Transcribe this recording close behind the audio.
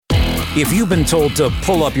If you've been told to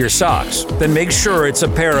pull up your socks, then make sure it's a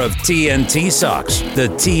pair of TNT socks. The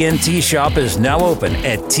TNT shop is now open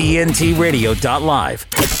at tntradio.live.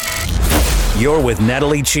 You're with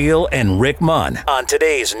Natalie, Cheale, and Rick Munn on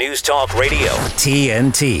today's News Talk Radio,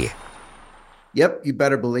 TNT. Yep, you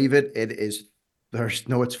better believe it. It's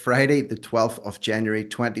Friday, the 12th of January,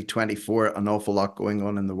 2024. An awful lot going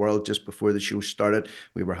on in the world. Just before the show started,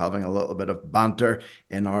 we were having a little bit of banter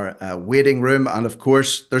in our waiting room. And of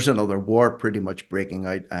course, there's another war pretty much breaking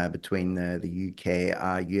out between the UK,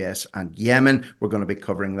 US and Yemen. We're going to be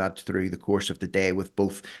covering that through the course of the day with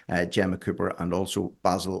both Gemma Cooper and also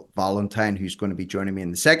Basil Valentine, who's going to be joining me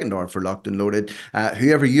in the second hour for Locked and Loaded.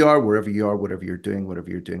 Whoever you are, wherever you are, whatever you're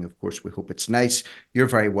doing, of course, we hope it's nice. You're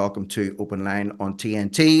very welcome to Open Line on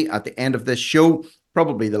TNT. At the end of this show,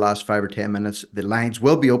 probably the last 5 or 10 minutes, the lines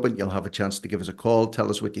will be open. You'll have a chance to give us a call, tell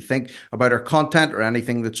us what you think about our content or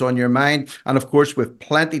anything that's on your mind. And of course, with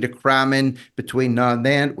plenty to cram in between now and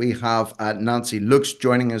then, we have Nancy Loucks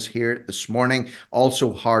joining us here this morning.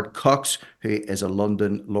 Also, Howard Cox, who is a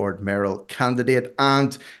London Lord Mayoral candidate,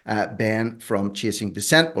 and Benn from Chasing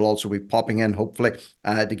Dissent will also be popping in, hopefully,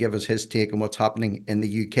 to give us his take on what's happening in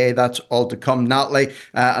the UK. That's all to come. Natalie,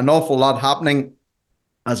 an awful lot happening.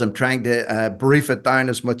 As I'm trying to brief it down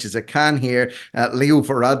as much as I can here, Leo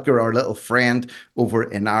Varadkar, our little friend over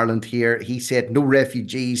in Ireland here, he said no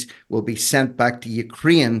refugees will be sent back to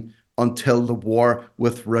Ukraine until the war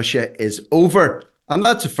with Russia is over. And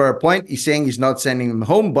that's a fair point. He's saying he's not sending them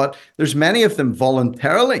home, but there's many of them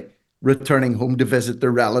voluntarily returning home to visit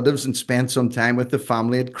their relatives and spend some time with the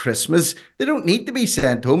family at Christmas. They don't need to be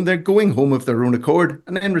sent home. They're going home of their own accord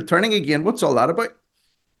and then returning again. What's all that about?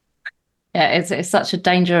 Yeah, it's such a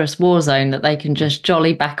dangerous war zone that they can just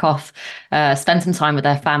jolly back off, spend some time with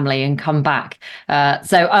their family and come back.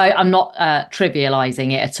 So I'm not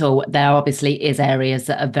trivializing it at all. There obviously is areas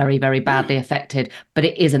that are very, very badly affected, but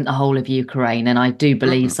it isn't the whole of Ukraine. And I do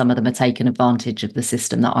believe some of them are taking advantage of the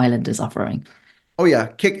system that Ireland is offering. Oh, yeah.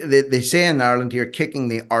 They say in Ireland here, kicking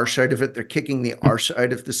the arse out of it. They're kicking the arse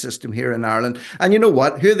out of the system here in Ireland. And you know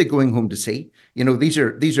what? Who are they going home to see? You know, these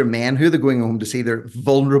are men. Who are they going home to see? They're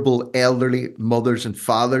vulnerable, elderly mothers and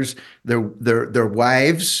fathers, their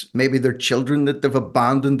wives, maybe their children that they've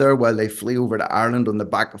abandoned there while they flee over to Ireland on the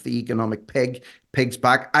back of the economic pig's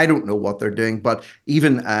back. I don't know what they're doing, but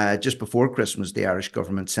even just before Christmas, the Irish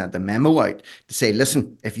government sent a memo out to say,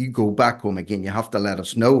 listen, if you go back home again, you have to let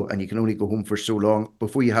us know, and you can only go home for so long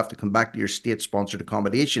before you have to come back to your state-sponsored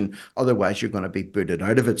accommodation. Otherwise, you're going to be booted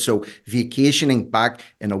out of it. So vacationing back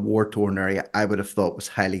in a war-torn area, I would have thought was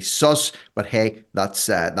highly sus, but hey, that's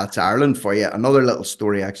Ireland for you. Another little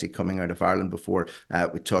story actually coming out of Ireland before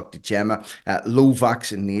we talk to Gemma. Low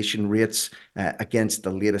vaccination rates against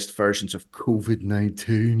the latest versions of COVID-19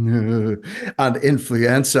 and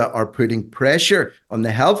influenza are putting pressure on the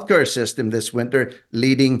healthcare system this winter,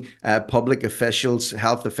 leading public officials,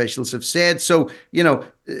 health officials have said. So, you know,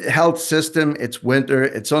 health system, it's winter,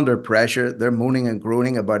 it's under pressure. They're moaning and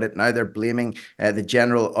groaning about it. Now they're blaming the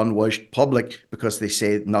general unwashed public because they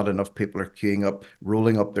say not enough people are queuing up,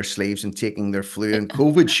 rolling up their sleeves and taking their flu and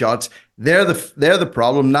COVID shots. They're the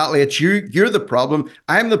problem, Natalie. It's you're the problem.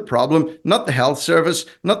 I'm the problem, not the health service,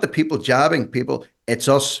 not the people jabbing people. It's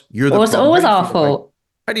us. You're the problem. It's always our fault.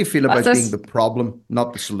 How do you feel about being the problem,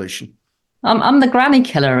 not the solution? I'm the granny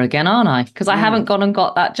killer again, aren't I? Because I haven't gone and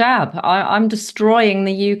got that jab. I'm destroying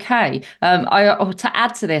the UK. To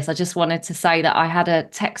add to this, I just wanted to say that I had a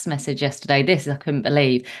text message yesterday. This I couldn't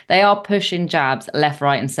believe. They are pushing jabs left,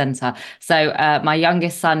 right and centre. So my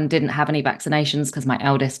youngest son didn't have any vaccinations because my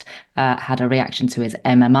eldest had a reaction to his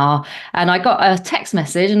MMR. And I got a text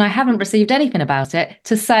message, and I haven't received anything about it,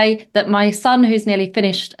 to say that my son, who's nearly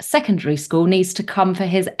finished secondary school, needs to come for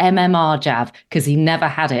his MMR jab because he never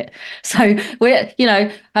had it. So we're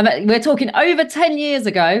talking over 10 years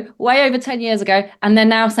ago, way over 10 years ago, and they're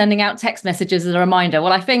now sending out text messages as a reminder.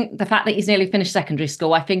 Well, I think the fact that he's nearly finished secondary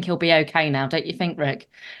school, I think he'll be okay now, don't you think, Rick?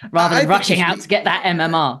 Rather than rushing out to get that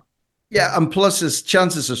MMR. Yeah, and plus his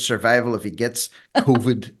chances of survival if he gets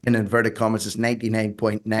COVID in inverted commas is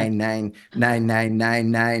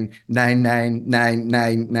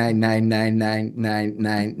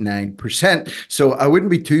 99.9999999999999999%. So I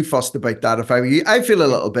wouldn't be too fussed about that if I were you. I feel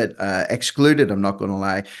a little bit excluded, I'm not going to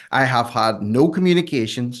lie. I have had no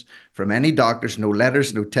communications from any doctors, no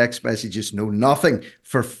letters, no text messages, no nothing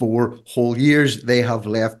for 4 whole years. They have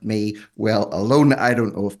left me well alone. I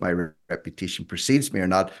don't know if my reputation precedes me or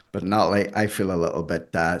not, but Natalie, I feel a little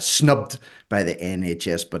bit snubbed by the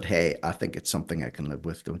NHS. But hey, I think it's something I can live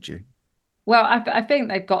with, don't you? Well, I think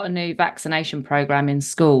they've got a new vaccination program in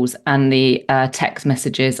schools, and the text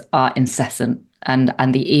messages are incessant. and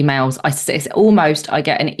the emails. It's almost, I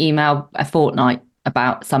get an email a fortnight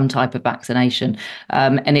about some type of vaccination,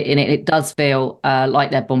 and it does feel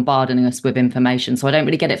like they're bombarding us with information. So I don't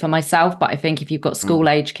really get it for myself, but I think if you've got school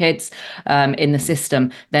age kids in the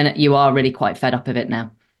system, then you are really quite fed up of it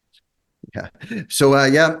now. Yeah. So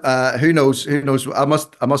who knows? Who knows? I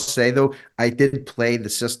must say though, I did play the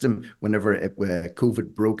system whenever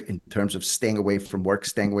COVID broke in terms of staying away from work,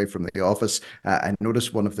 staying away from the office. I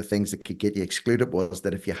noticed one of the things that could get you excluded was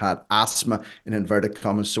that if you had asthma, in inverted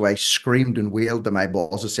commas. So I screamed and wailed to my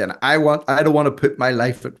bosses saying, I don't want to put my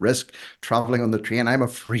life at risk traveling on the train. I'm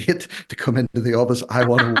afraid to come into the office. I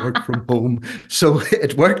want to work from home. So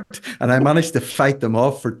it worked, and I managed to fight them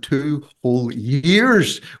off for 2 whole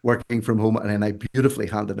years working from home, and then I beautifully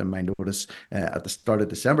handed in my notice at the start of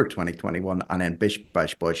December 2021, and then bish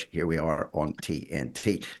bash bosh, here we are on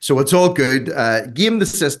TNT. So it's all good. Game the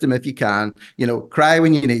system if you can. Cry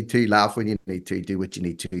when you need to, laugh when you need to, do what you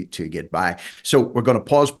need to get by. So we're going to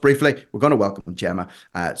pause briefly. We're going to welcome Gemma.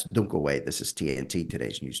 So don't go away. This is TNT,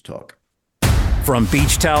 today's news talk. From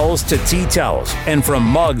beach towels to tea towels, and from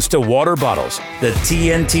mugs to water bottles, the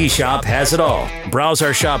TNT shop has it all. Browse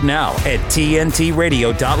our shop now at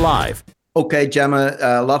tntradio.live. Okay, Gemma,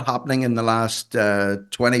 a lot happening in the last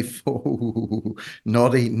 24.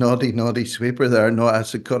 Naughty sweeper there. No, I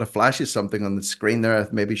got a flash of something on the screen there I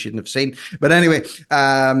maybe shouldn't have seen. But anyway,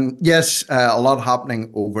 yes, a lot happening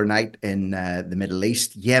overnight in the Middle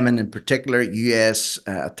East. Yemen in particular, US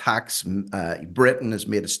attacks. Britain has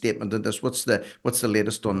made a statement on this. What's the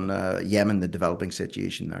latest on Yemen, the developing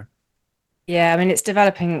situation there? Yeah, I mean, it's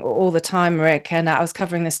developing all the time, Rick. And I was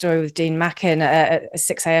covering the story with Dean Mackin at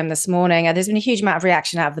 6 a.m. this morning. There's been a huge amount of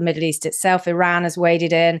reaction out of the Middle East itself. Iran has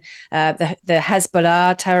waded in. The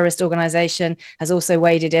Hezbollah terrorist organization has also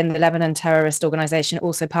waded in. The Lebanon terrorist organization,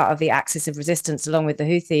 also part of the Axis of Resistance, along with the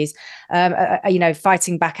Houthis,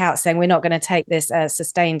 fighting back out, saying we're not going to take this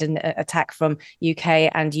sustained attack from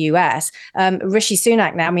UK and US. Rishi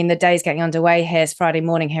Sunak now, I mean, the day's getting underway here. It's Friday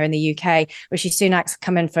morning here in the UK. Rishi Sunak's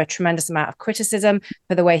come in for a tremendous amount of criticism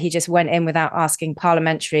for the way he just went in without asking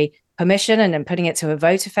parliamentary permission and then putting it to a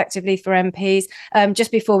vote effectively for MPs.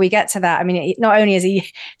 Just before we get to that, I mean, not only is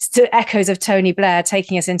he echoes of Tony Blair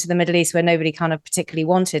taking us into the Middle East where nobody kind of particularly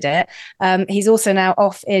wanted it, he's also now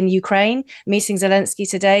off in Ukraine, meeting Zelensky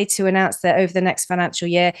today to announce that over the next financial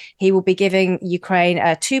year, he will be giving Ukraine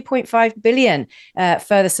 2.5 billion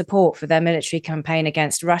further support for their military campaign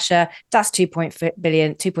against Russia. That's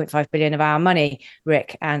 2.5 billion of our money,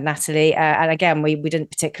 Rick and Natalie. And again, we didn't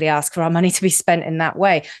particularly ask for our money to be spent in that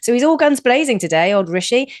way. So he's all guns blazing today, old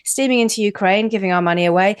Rishi, steaming into Ukraine, giving our money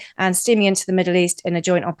away, and steaming into the Middle East in a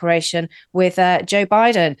joint operation with Joe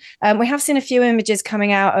Biden. We have seen a few images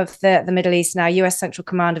coming out of the Middle East now. US Central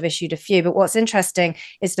Command have issued a few, but what's interesting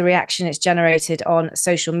is the reaction it's generated on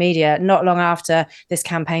social media. Not long after this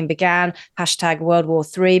campaign began, hashtag World War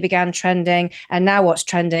III began trending, and now what's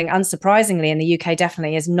trending, unsurprisingly, in the UK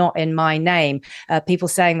definitely is not in my name. People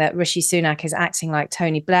saying that Rishi Sunak is acting like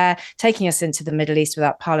Tony Blair, taking us into the Middle East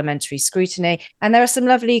without parliamentary scrutiny. And there are some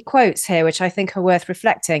lovely quotes here, which I think are worth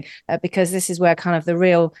reflecting, because this is where kind of the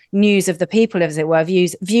real news of the people, as it were,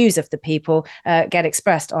 views of the people get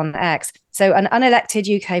expressed on X. So an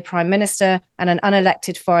unelected UK Prime Minister and an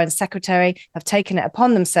unelected Foreign Secretary have taken it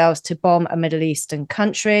upon themselves to bomb a Middle Eastern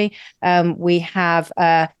country. We have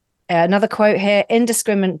another quote here: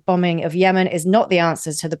 indiscriminate bombing of Yemen is not the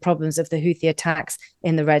answer to the problems of the Houthi attacks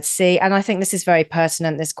in the Red Sea. And I think this is very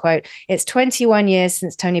pertinent, this quote. It's 21 years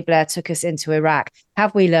since Tony Blair took us into Iraq.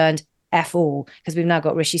 Have we learned F all? Because we've now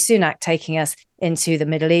got Rishi Sunak taking us into the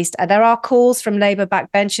Middle East. There are calls from Labour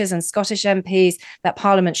backbenchers and Scottish MPs that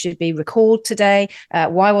Parliament should be recalled today.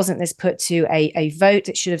 Why wasn't this put to a vote?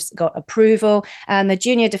 It should have got approval. And the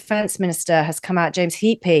junior Defence Minister has come out, James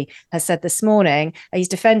Heappey, has said this morning, he's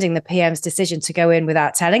defending the PM's decision to go in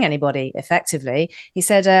without telling anybody, effectively. He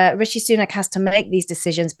said Rishi Sunak has to make these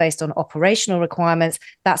decisions based on operational requirements.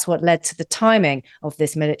 That's what led to the timing of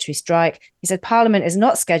this military strike. He said Parliament is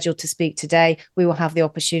not scheduled to speak today. We will have the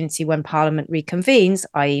opportunity when Parliament reconvenes,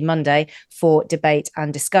 i.e. Monday, for debate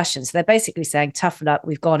and discussion. So they're basically saying, tough luck,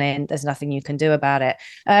 we've gone in, there's nothing you can do about it.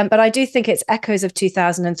 But I do think it's echoes of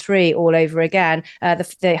 2003 all over again.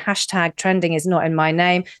 The hashtag trending is not in my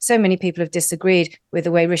name. So many people have disagreed with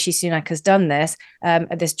the way Rishi Sunak has done this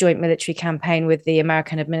joint military campaign with the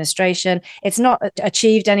American administration. It's not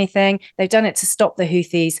achieved anything. They've done it to stop the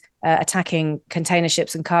Houthis attacking container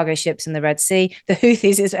ships and cargo ships in the Red Sea. The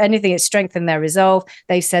Houthis, if anything, it's strengthened their resolve.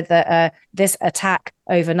 They've said that this attack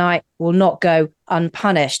overnight will not go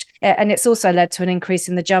unpunished. And it's also led to an increase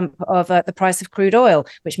in the jump of the price of crude oil,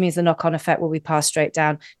 which means the knock-on effect will be passed straight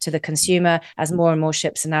down to the consumer as more and more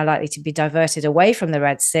ships are now likely to be diverted away from the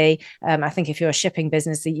Red Sea. I think if you're a shipping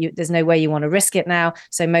business, there's no way you want to risk it now.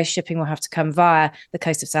 So most shipping will have to come via the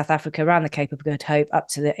coast of South Africa, around the Cape of Good Hope, up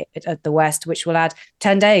to the west, which will add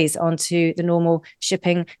 10 days onto the normal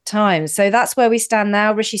shipping time. So that's where we stand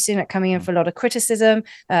now. Rishi Sunak coming in for a lot of criticism,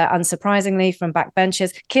 unsurprisingly, from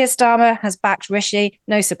backbenchers. Keir Starmer has backed Rishi.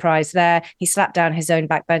 No surprise there. He slapped down his own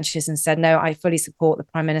backbenchers and said, no, I fully support the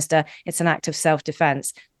Prime Minister. It's an act of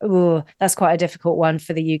self-defence. Ooh, that's quite a difficult one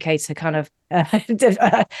for the UK to kind of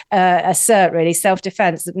assert, really.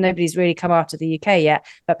 Self-defence. Nobody's really come after the UK yet,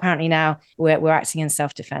 but apparently now we're acting in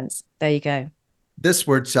self-defence. There you go. This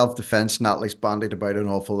word self-defence, Natalie's bandied about an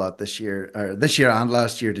awful lot this year and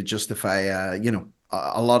last year to justify,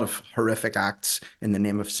 a lot of horrific acts in the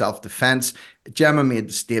name of self-defence. Gemma made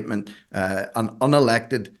the statement, an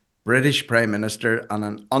unelected British Prime Minister and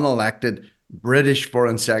an unelected British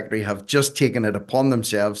Foreign Secretary have just taken it upon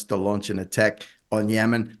themselves to launch an attack on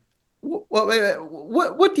Yemen.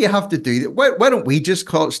 What do you have to do? Why don't we just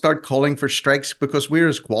start calling for strikes, because we're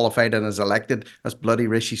as qualified and as elected as bloody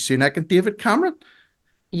Rishi Sunak and David Cameron?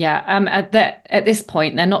 Yeah, at this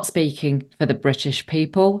point, they're not speaking for the British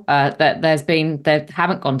people. They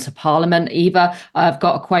haven't gone to Parliament either. I've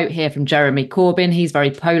got a quote here from Jeremy Corbyn. He's very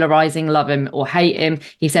polarising, love him or hate him.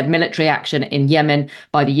 He said military action in Yemen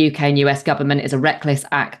by the UK and US government is a reckless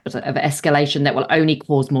act of escalation that will only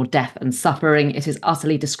cause more death and suffering. It is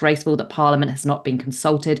utterly disgraceful that Parliament has not been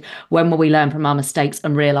consulted. When will we learn from our mistakes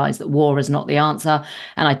and realise that war is not the answer?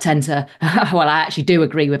 And I tend to, I actually do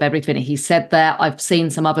agree with everything he said there. I've seen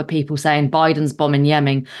some other people saying Biden's bombing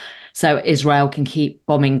Yemen so Israel can keep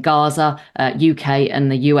bombing Gaza. UK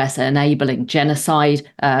and the US are enabling genocide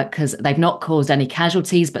because they've not caused any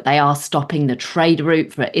casualties, but they are stopping the trade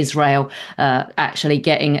route for Israel actually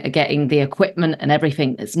getting the equipment and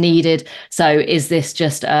everything that's needed. So is this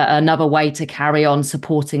just another way to carry on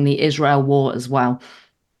supporting the Israel war as well?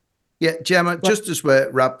 Yeah, Gemma, just as we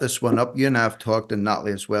wrap this one up, you and I have talked, and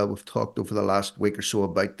Natalie as well, we've talked over the last week or so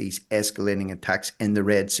about these escalating attacks in the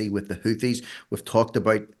Red Sea with the Houthis. We've talked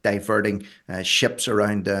about diverting ships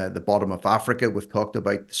around the bottom of Africa. We've talked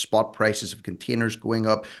about the spot prices of containers going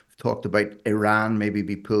up. Talked about Iran maybe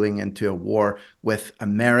be pulling into a war with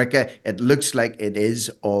America. It looks like it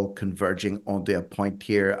is all converging onto a point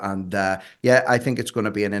here. And I think it's going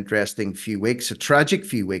to be an interesting few weeks, a tragic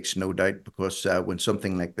few weeks, no doubt, because when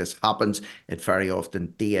something like this happens, it very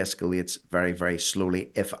often de-escalates very, very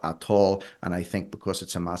slowly, if at all. And I think because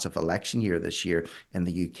it's a massive election year this year in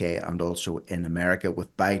the UK and also in America,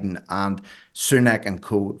 with Biden and Sunak and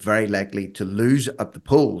co very likely to lose at the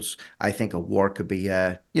polls, I think a war could be,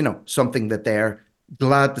 something that they're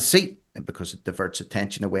glad to see, because it diverts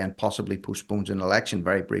attention away and possibly postpones an election.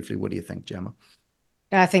 Very briefly, what do you think, Gemma?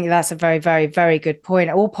 I think that's a very, very, very good point.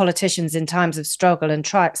 All politicians in times of struggle and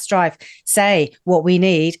strife say what we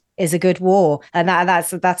need is a good war, and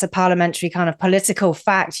that's a parliamentary kind of political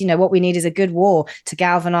fact. What we need is a good war to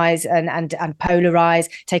galvanize and polarize,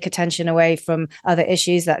 take attention away from other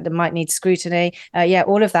issues that might need scrutiny.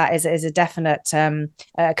 All of that is a definite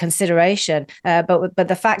consideration. But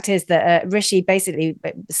the fact is that Rishi basically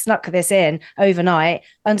snuck this in overnight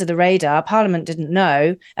under the radar. Parliament didn't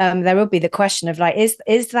know. There will be the question of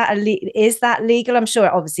is that legal? I'm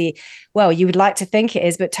sure obviously, well, you would like to think it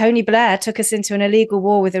is, but Tony Blair took us into an illegal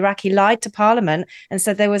war with Iraq. He lied to Parliament and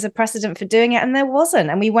said there was a precedent for doing it, and there wasn't.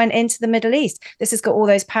 And we went into the Middle East. This has got all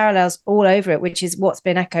those parallels all over it, which is what's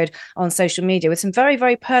been echoed on social media with some very,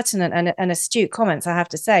 very pertinent and astute comments, I have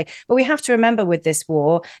to say. But we have to remember with this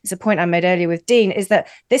war, it's a point I made earlier with Dean, is that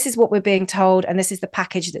this is what we're being told, and this is the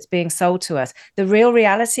package that's being sold to us. The real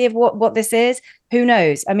reality of what this is, who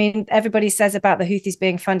knows? I mean, everybody says about the Houthis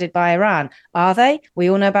being funded by Iran. Are they? We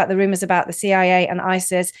all know about the rumors about the CIA and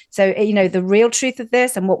ISIS. So, the real truth of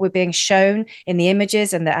this and what we're being shown in the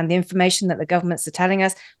images and the information that the governments are telling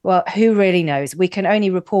us, well, who really knows? We can only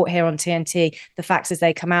report here on TNT the facts as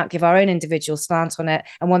they come out, give our own individual slant on it.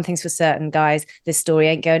 And one thing's for certain, guys, this story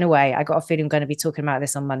ain't going away. I got a feeling I'm going to be talking about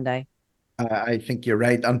this on Monday. I think you're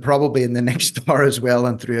right, and probably in the next hour as well,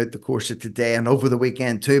 and throughout the course of today and over the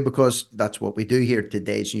weekend too, because that's what we do here.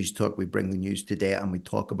 Today's News Talk, we bring the news today and we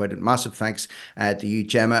talk about it. Massive thanks to you,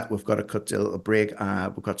 Gemma. We've got to cut a little break.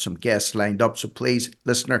 We've got some guests lined up, so please,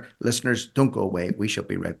 listeners, don't go away. We shall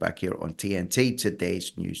be right back here on TNT,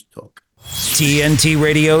 Today's News Talk. TNT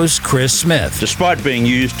Radio's Chris Smith. Despite being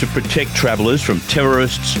used to protect travellers from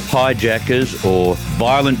terrorists, hijackers or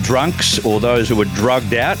violent drunks or those who were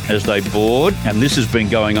drugged out as they board, and this has been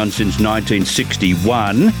going on since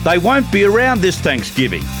 1961, they won't be around this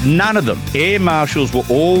Thanksgiving. None of them. Air marshals were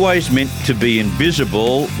always meant to be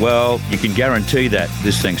invisible. Well, you can guarantee that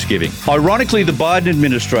this Thanksgiving. Ironically, the Biden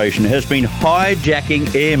administration has been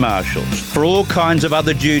hijacking air marshals for all kinds of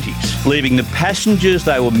other duties, leaving the passengers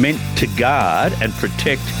they were meant to guard and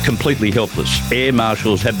protect completely helpless. Air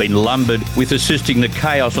marshals have been lumbered with assisting the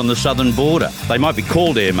chaos on the southern border. They might be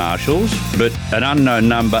called air marshals, but an unknown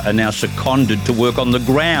number are now seconded to work on the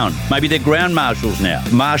ground. Maybe they're ground marshals now,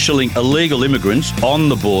 marshalling illegal immigrants on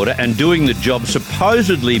the border and doing the job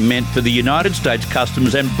supposedly meant for the United States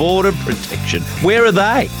Customs and Border Protection. Where are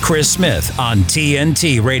they? Chris Smith on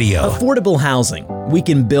TNT Radio. Affordable housing, we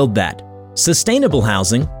can build that. Sustainable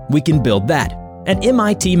housing, we can build that. At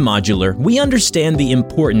MIT Modular, we understand the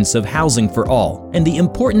importance of housing for all and the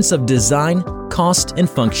importance of design, cost, and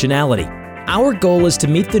functionality. Our goal is to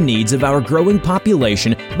meet the needs of our growing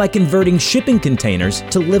population by converting shipping containers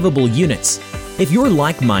to livable units. If you're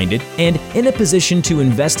like-minded and in a position to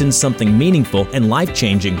invest in something meaningful and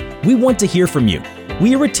life-changing, we want to hear from you.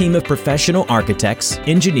 We are a team of professional architects,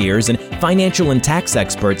 engineers, and financial and tax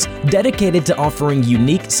experts dedicated to offering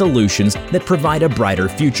unique solutions that provide a brighter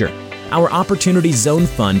future. Our Opportunity Zone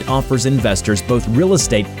Fund offers investors both real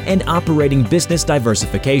estate and operating business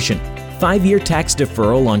diversification, 5-year tax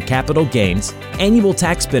deferral on capital gains, annual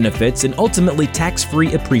tax benefits, and ultimately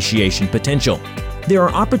tax-free appreciation potential. There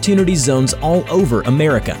are opportunity zones all over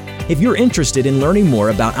America. If you're interested in learning more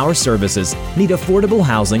about our services, need affordable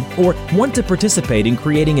housing, or want to participate in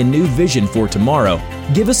creating a new vision for tomorrow,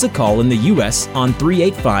 give us a call in the U.S. on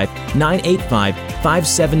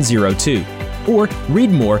 385-985-5702. Or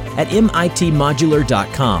read more at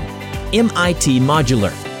mitmodular.com. MIT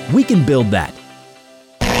Modular. We can build that.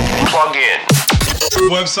 Plug in.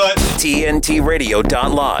 Website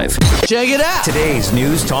TNTRadio.live. check it out. Today's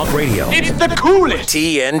News Talk Radio. It's the coolest.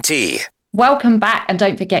 TNT. Welcome back, and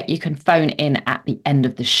don't forget you can phone in at the end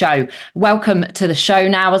of the show. Welcome to the show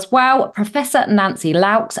now as well, Professor Nancy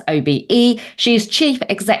Loucks OBE. She is Chief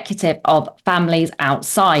Executive of Families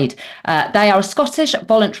Outside. They are a Scottish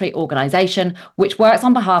voluntary organisation which works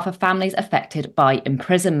on behalf of families affected by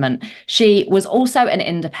imprisonment. She was also an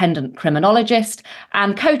independent criminologist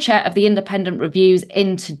and co-chair of the independent reviews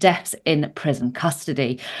into deaths in prison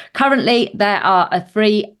custody. Currently, there are a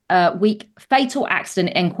 3-week fatal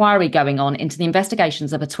accident inquiry going on into the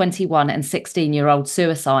investigations of a 21 and 16-year-old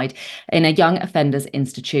suicide in a young offenders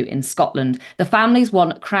institute in Scotland. The families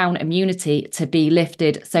want Crown immunity to be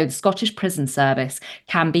lifted so the Scottish Prison Service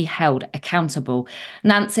can be held accountable.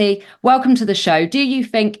 Nancy, welcome to the show. Do you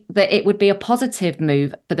think that it would be a positive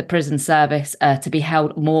move for the prison service to be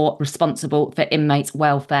held more responsible for inmates'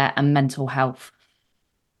 welfare and mental health?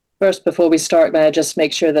 First, before we start, may I just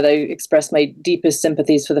make sure that I express my deepest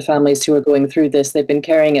sympathies for the families who are going through this. They've been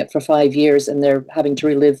carrying it for 5 years and they're having to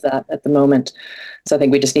relive that at the moment. So I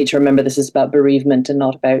think we just need to remember this is about bereavement and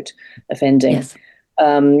not about offending. Yes.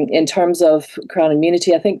 In terms of Crown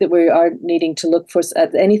immunity, I think that we are needing to look for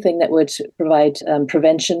at anything that would provide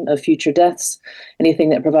prevention of future deaths, anything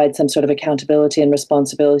that provides some sort of accountability and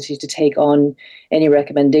responsibility to take on any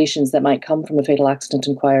recommendations that might come from a fatal accident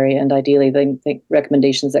inquiry, and ideally the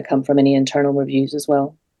recommendations that come from any internal reviews as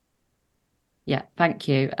well. Yeah, thank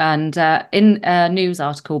you. And in a news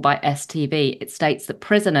article by STV, it states that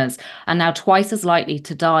prisoners are now twice as likely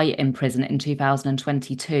to die in prison in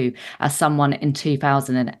 2022 as someone in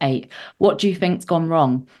 2008. What do you think's gone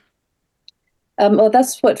wrong? Well,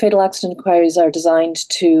 that's what fatal accident inquiries are designed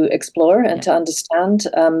to explore and to understand.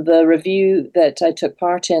 The review that I took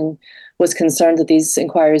part in was concerned that these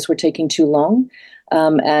inquiries were taking too long.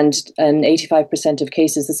 And in 85% of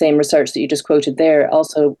cases, the same research that you just quoted there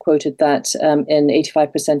also quoted that in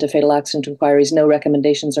 85% of fatal accident inquiries, no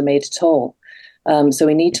recommendations are made at all. So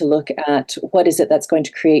we need to look at what is it that's going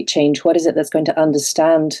to create change? What is it that's going to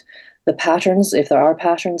understand the patterns, if there are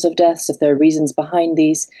patterns of deaths, if there are reasons behind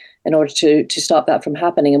these, in order to stop that from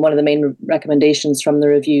happening. And one of the main recommendations from the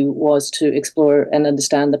review was to explore and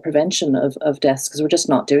understand the prevention of deaths, because we're just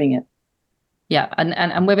not doing it. Yeah,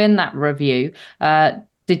 and within that review,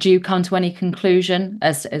 did you come to any conclusion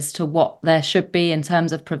as to what there should be in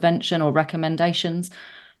terms of prevention or recommendations?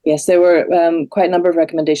 Yes, there were quite a number of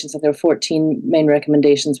recommendations, and there were 14 main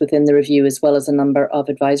recommendations within the review, as well as a number of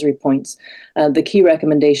advisory points. The key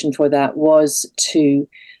recommendation for that was to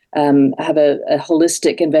have a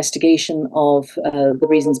holistic investigation of the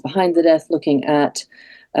reasons behind the death, looking at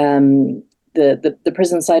the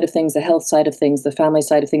prison side of things, the health side of things, the family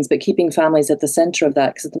side of things, but keeping families at the center of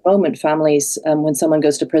that. Because at the moment, families, when someone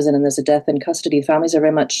goes to prison and there's a death in custody, families are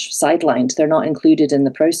very much sidelined. They're not included in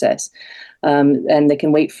the process. And they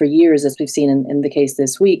can wait for years, as we've seen in the case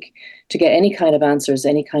this week, to get any kind of answers,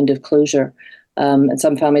 any kind of closure. And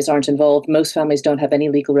some families aren't involved. Most families don't have any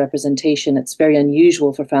legal representation. It's very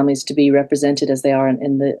unusual for families to be represented as they are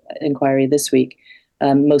in the inquiry this week.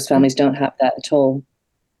 Most families don't have that at all.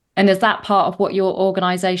 And is that part of what your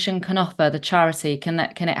organisation can offer, the charity? Can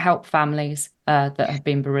it help families that have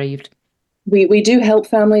been bereaved? We do help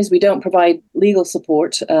families. We don't provide legal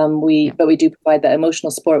support, but we do provide that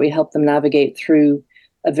emotional support. We help them navigate through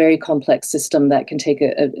a very complex system that can take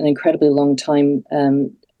an incredibly long time,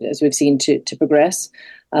 as we've seen, to progress.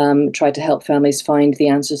 Try to help families find the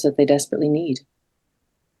answers that they desperately need.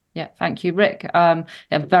 Yeah, thank you, Rick.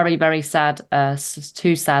 Very, very sad,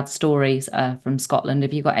 two sad stories from Scotland.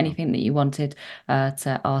 Have you got anything that you wanted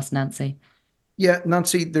to ask Nancy? Yeah,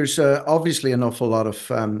 Nancy, there's obviously an awful lot of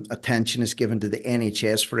attention is given to the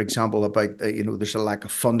NHS, for example, about, there's a lack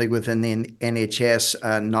of funding within the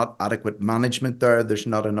NHS, not adequate management there. There's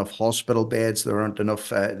not enough hospital beds. There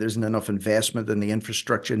isn't enough investment in the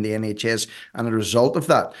infrastructure in the NHS. And as a result of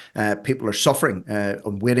that, people are suffering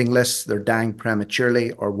on waiting lists. They're dying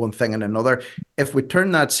prematurely, or one thing and another. If we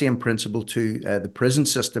turn that same principle to the prison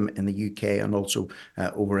system in the UK and also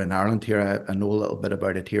over in Ireland here, I know a little bit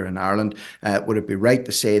about it here in Ireland, would it be right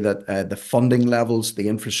to say that the funding levels, the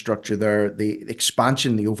infrastructure there, the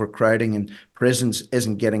expansion, the overcrowding in prisons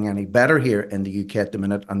isn't getting any better here in the UK at the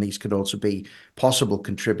minute? And these could also be possible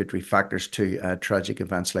contributory factors to tragic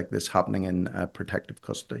events like this happening in protective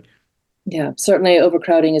custody. Yeah, certainly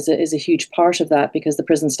overcrowding is a huge part of that, because the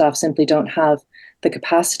prison staff simply don't have the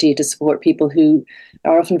capacity to support people who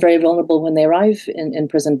are often very vulnerable when they arrive in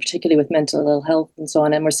prison, particularly with mental ill health and so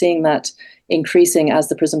on. And we're seeing that increasing as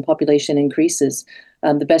the prison population increases.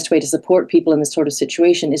 The best way to support people in this sort of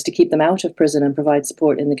situation is to keep them out of prison and provide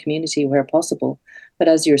support in the community where possible. But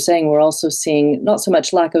as you're saying, we're also seeing not so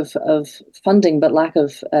much lack of funding, but lack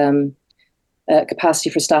of capacity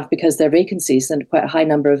for staff, because there are vacancies, and quite a high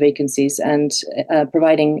number of vacancies, and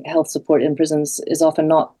providing health support in prisons is often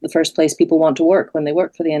not the first place people want to work when they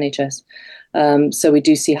work for the NHS. So we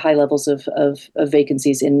do see high levels of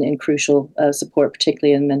vacancies in crucial support,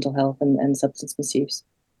 particularly in mental health and substance misuse.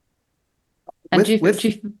 And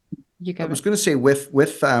I was going to say with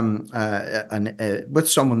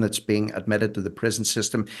someone that's being admitted to the prison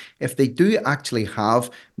system, if they do actually have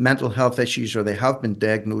mental health issues, or they have been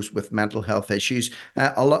diagnosed with mental health issues,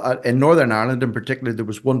 in Northern Ireland in particular, there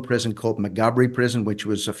was one prison called Maghaberry Prison, which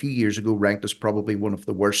was a few years ago ranked as probably one of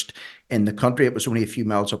the worst in the country. It was only a few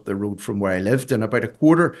miles up the road from where I lived, and about a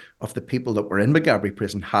quarter of the people that were in Maghaberry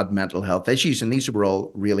Prison had mental health issues, and these were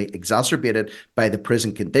all really exacerbated by the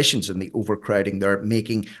prison conditions and the overcrowding there,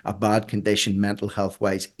 making a bad condition mental health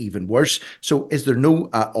wise even worse. So is there no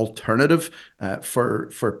alternative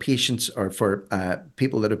for patients or for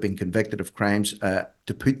people that have been convicted of crimes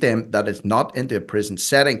to put them, that is not into a prison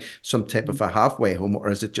setting, some type of a halfway home, or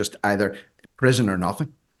is it just either prison or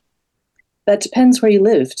nothing? That depends where you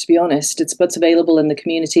live, to be honest. It's what's available in the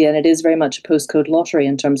community, and it is very much a postcode lottery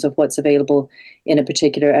in terms of what's available in a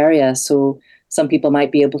particular area. So some people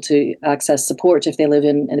might be able to access support if they live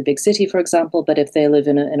in a big city, for example, but if they live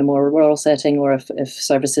in a more rural setting, or if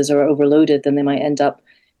services are overloaded, then they might end up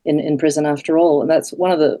in prison after all. And that's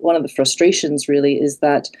one of the frustrations, really, is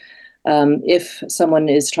that if someone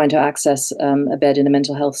is trying to access a bed in a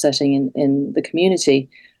mental health setting in the community,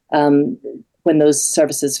 when those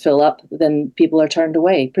services fill up, then people are turned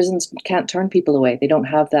away. Prisons can't turn people away. They don't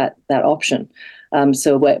have that option.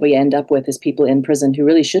 So what we end up with is people in prison who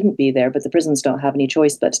really shouldn't be there, but the prisons don't have any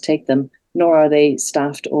choice but to take them, nor are they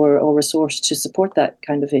staffed or resourced to support that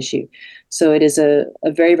kind of issue. So it is a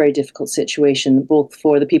very, very difficult situation, both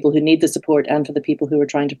for the people who need the support and for the people who are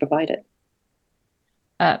trying to provide it.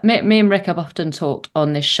 Me and Rick have often talked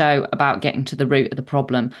on this show about getting to the root of the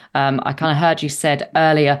problem. I kind of heard you said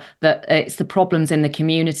earlier that it's the problems in the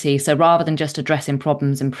community. So rather than just addressing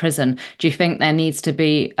problems in prison, do you think there needs to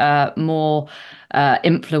be more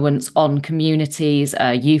influence on communities,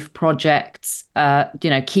 youth projects,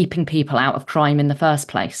 keeping people out of crime in the first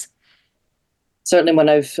place? Certainly when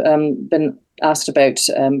I've been asked about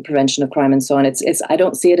prevention of crime and so on, I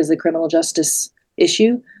don't see it as a criminal justice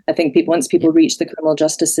issue. I think once people reach the criminal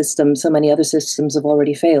justice system, so many other systems have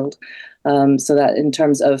already failed. So that in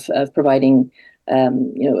terms of providing,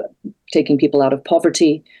 taking people out of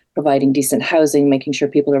poverty, providing decent housing, making sure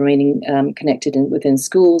people are remaining connected within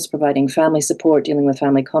schools, providing family support, dealing with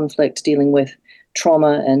family conflict, dealing with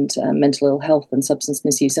trauma and mental ill health and substance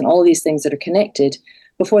misuse and all of these things that are connected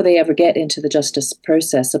before they ever get into the justice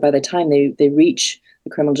process. So by the time they reach the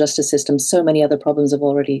criminal justice system, so many other problems have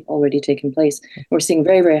already taken place. We're seeing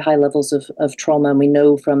very, very high levels of trauma, and we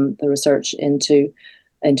know from the research into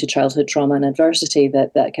childhood trauma and adversity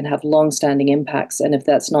that can have long-standing impacts. And if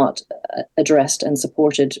that's not addressed and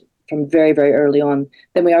supported from very, very early on,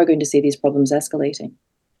 then we are going to see these problems escalating.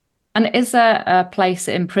 And is there a place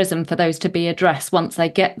in prison for those to be addressed once they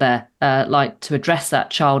get there, like to address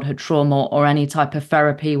that childhood trauma or any type of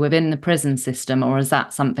therapy within the prison system, or is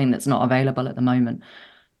that something that's not available at the moment?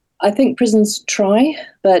 I think prisons try,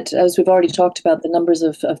 but as we've already talked about, the numbers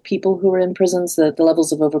of people who are in prisons, the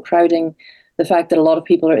levels of overcrowding, the fact that a lot of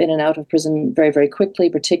people are in and out of prison very, very quickly,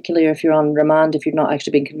 particularly if you're on remand, if you've not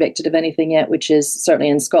actually been convicted of anything yet, which is certainly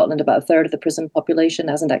in Scotland, about a third of the prison population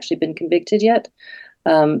hasn't actually been convicted yet.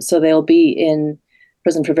 So they'll be in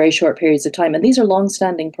prison for very short periods of time. And these are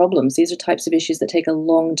long-standing problems. These are types of issues that take a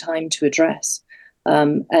long time to address.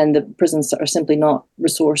 And the prisons are simply not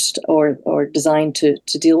resourced or designed to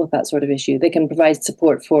deal with that sort of issue. They can provide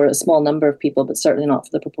support for a small number of people, but certainly not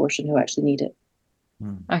for the proportion who actually need it.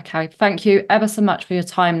 Okay, thank you ever so much for your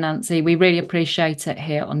time, Nancy. We really appreciate it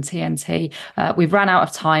here on TNT. We've run out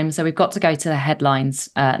of time, so we've got to go to the headlines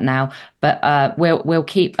now. But we'll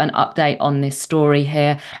keep an update on this story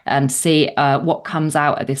here and see what comes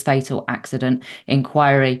out of this fatal accident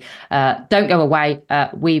inquiry. Don't go away.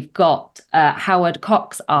 We've got Howard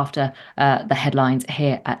Cox after the headlines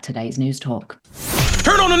here at today's News Talk.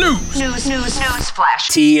 Turn on the news. News flash.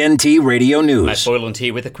 TNT Radio News. Matt Boyland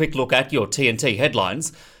here with a quick look at your TNT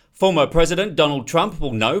headlines. Former President Donald Trump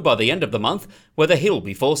will know by the end of the month whether he'll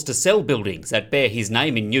be forced to sell buildings that bear his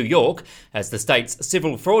name in New York as the state's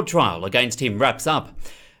civil fraud trial against him wraps up.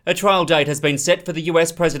 A trial date has been set for the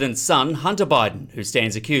US President's son, Hunter Biden, who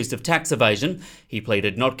stands accused of tax evasion. He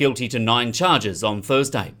pleaded not guilty to 9 charges on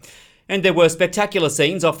Thursday. And there were spectacular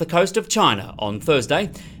scenes off the coast of China on Thursday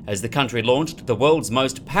as the country launched the world's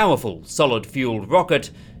most powerful solid-fueled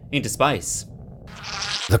rocket into space.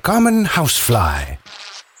 The common housefly,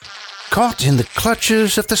 caught in the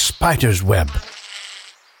clutches of the spider's web.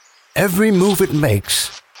 Every move it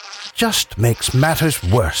makes just makes matters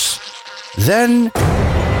worse. Then,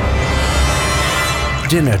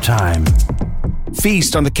 dinner time.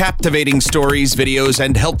 Feast on the captivating stories, videos,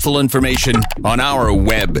 and helpful information on our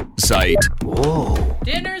website. Whoa.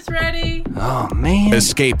 Dinner's ready. Oh, man.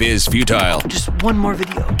 Escape is futile. Just one more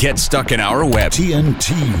video. Get stuck in our web.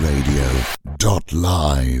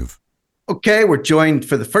 TNTRadio.live. Okay, we're joined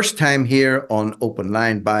for the first time here on Open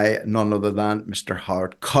Line by none other than Mr.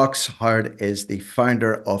 Howard Cox. Howard is the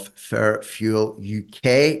founder of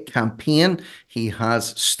FairFuelUK Campaign. He has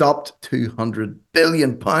stopped £200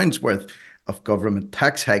 billion worth of government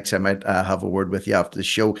tax hikes. I might have a word with you after the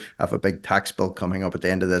show. I have a big tax bill coming up at the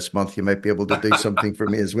end of this month. You might be able to do something for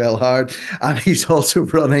me as well, Howard. And he's also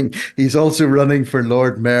running for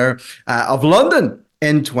Lord Mayor of London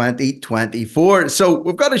in 2024. So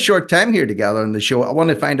we've got a short time here together on the show. I want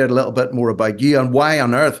to find out a little bit more about you and why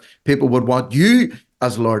on earth people would want you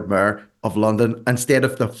as Lord Mayor of London instead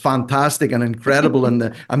of the fantastic and incredible and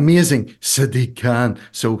the amazing Sadiq Khan.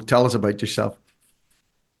 So tell us about yourself.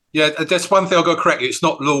 Yeah, that's one thing I've got to correct you. It's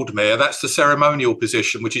not Lord Mayor. That's the ceremonial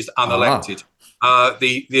position, which is unelected.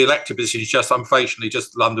 The elected position is just, unfortunately,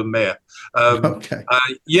 just London Mayor. Okay.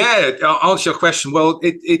 I'll answer your question. Well,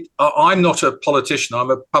 I'm not a politician.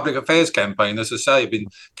 I'm a public affairs campaign. As I say, I've been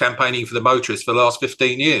campaigning for the motorists for the last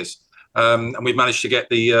 15 years. And we've managed to get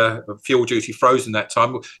the fuel duty frozen that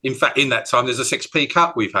time. In fact, in that time, there's a 6p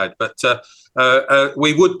cut we've had. But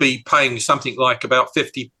we would be paying something like about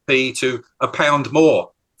 50p to £1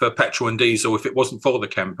 more for petrol and diesel if it wasn't for the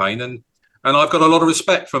campaign. And I've got a lot of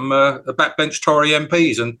respect from the backbench Tory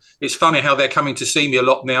MPs. And it's funny how they're coming to see me a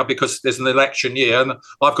lot now because there's an election year and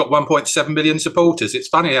I've got 1.7 million supporters. It's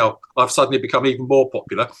funny how I've suddenly become even more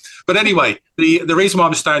popular. But anyway, the reason why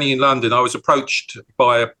I'm standing in London, I was approached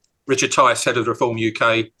by Richard Tice, head of Reform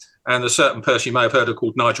UK, and a certain person you may have heard of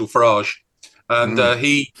called Nigel Farage. And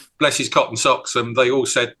he, bless his cotton socks, and they all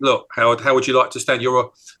said, look, Howard, how would you like to stand? You're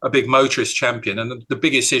a big motorist champion. And the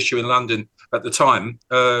biggest issue in London at the time,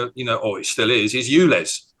 or it still is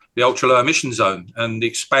ULEZ, the ultra-low emission zone, and the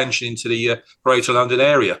expansion into the Greater London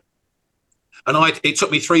area. And it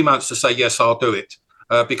took me 3 months to say, yes, I'll do it,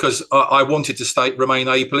 because I wanted to remain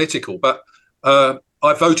apolitical. But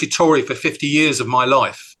I voted Tory for 50 years of my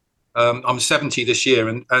life. I'm 70 this year,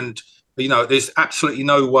 and there's absolutely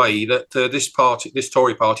no way that this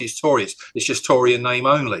Tory party is Tories. It's just Tory in name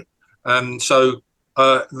only. So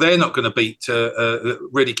they're not going to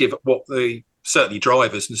really give what the certainly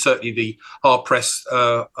drivers, and certainly the hard-pressed,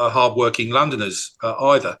 hard-working Londoners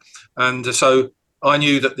either. And so I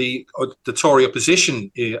knew that the Tory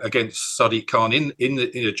opposition against Sadiq Khan in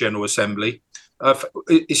the General Assembly,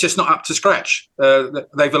 it's just not up to scratch.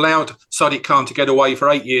 They've allowed Sadiq Khan to get away for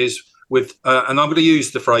 8 years with, and I'm going to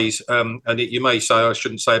use the phrase, and you may say I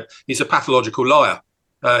shouldn't say it, he's a pathological liar.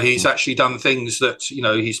 He's actually done things that,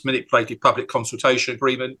 he's manipulated public consultation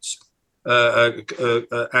agreements,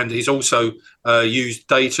 and he's also used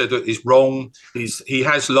data that is wrong. He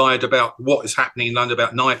has lied about what is happening in London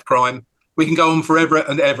about knife crime. We can go on forever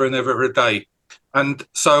and ever and ever a day. And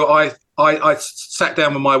so I sat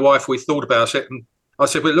down with my wife, we thought about it, and I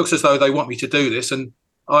said, well, it looks as though they want me to do this. And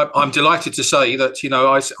I'm delighted to say that,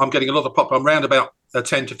 I'm getting a lot of pop. I'm around about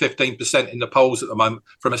 10 to 15% in the polls at the moment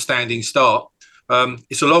from a standing start.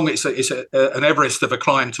 It's an Everest of a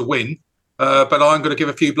climb to win, but I'm going to give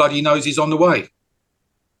a few bloody noses on the way.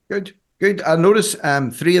 Good. I notice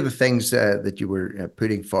three of the things that you were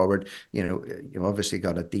putting forward. You obviously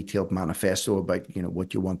got a detailed manifesto about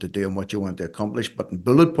what you want to do and what you want to accomplish. But in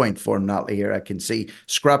bullet point form, Natalie, here I can see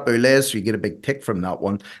scrap Oulez, so you get a big tick from that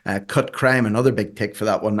one. Cut crime, another big tick for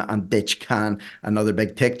that one, and ditch Khan, another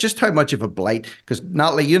big tick. Just how much of a blight? Because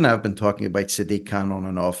Natalie, you and I have been talking about Sadiq Khan on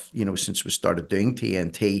and off, since we started doing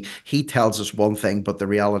TNT. He tells us one thing, but the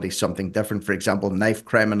reality is something different. For example, knife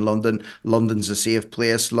crime in London. London's a safe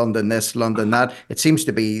place. London this, London that. It seems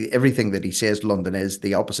to be everything that he says London is.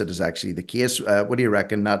 The opposite is actually the case. What do you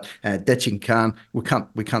reckon, Nat? Ditching Khan, we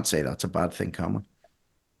can't say that's a bad thing, can we?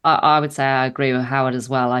 I would say I agree with Howard as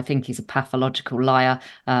well. I think he's a pathological liar.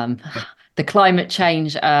 The climate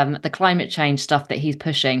change stuff that he's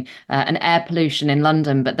pushing, and air pollution in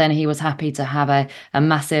London, but then he was happy to have a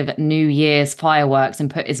massive New Year's fireworks and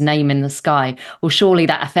put his name in the sky. Well, surely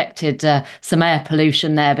that affected some air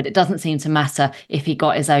pollution there, but it doesn't seem to matter if he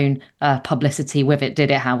got his own publicity with it, did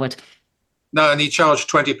it, Howard? No, and he charged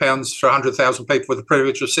 £20 for 100,000 people for the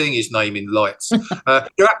privilege of seeing his name in lights.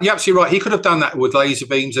 You're absolutely right. He could have done that with laser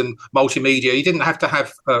beams and multimedia. He didn't have to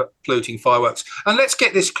have polluting fireworks. And let's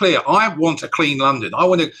get this clear. I want a clean London. I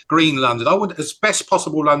want a green London. I want as best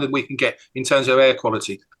possible London we can get in terms of air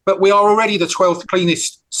quality. But we are already the 12th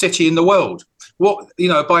cleanest city in the world.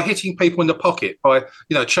 By hitting people in the pocket, by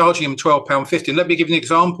charging them £12.50. And let me give you an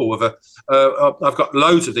example of I've got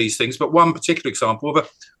loads of these things, but one particular example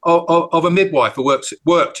of a midwife who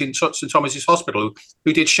worked in St Thomas's Hospital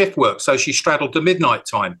who did shift work, so she straddled the midnight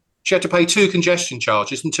time. She had to pay 2 congestion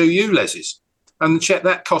charges and 2 Ulezes, and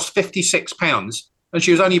that cost £56, and she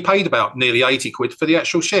was only paid about nearly 80 quid for the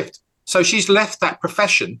actual shift. So she's left that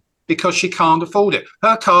profession because she can't afford it.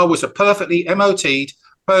 Her car was a perfectly MOT'd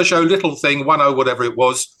Peugeot little thing, 10 whatever it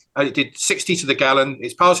was, and it did 60 to the gallon.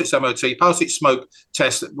 It's passed its MOT, passed its smoke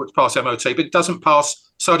test, which passed MOT, but it doesn't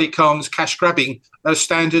pass Sadiq Khan's cash grabbing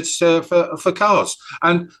standards for cars.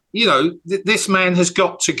 And this man has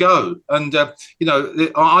got to go. And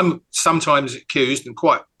I'm sometimes accused, and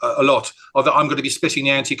quite a lot, of that I'm going to be splitting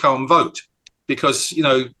the anti-Khan vote. Because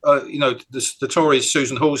the Tories,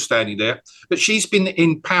 Susan Hall's standing there, but she's been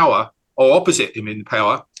in power, or opposite him in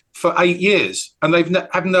power, for 8 years, and they've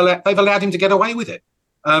allowed him to get away with it.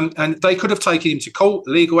 And they could have taken him to court,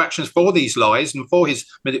 legal actions for these lies and for his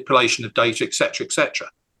manipulation of data, etc.,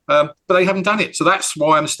 etc. But they haven't done it. So that's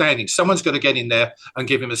why I'm standing. Someone's got to get in there and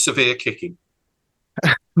give him a severe kicking.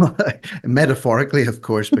 Metaphorically, of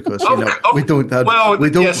course, because we don't.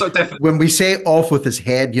 Yes, definitely. When we say off with his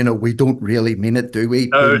head, we don't really mean it, do we?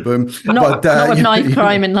 No. Boom, boom. Not with knife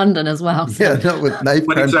crime in London as well. So. Yeah, not with knife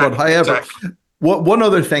crime. Exactly, but however. Exactly. One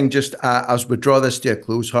other thing, just as we draw this to a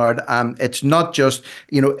close, Howard, it's not just,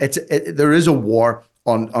 there is a war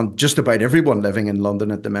on just about everyone living in London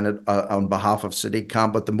at the minute on behalf of Sadiq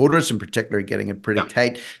Khan, but the motorists in particular are getting it pretty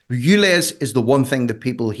tight. Ulez is the one thing that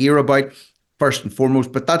people hear about first and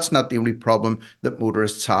foremost, but that's not the only problem that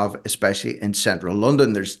motorists have, especially in central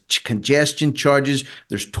London. There's congestion charges,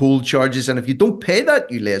 there's toll charges, and if you don't pay that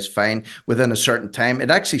Ulez fine within a certain time,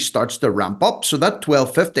 it actually starts to ramp up. So that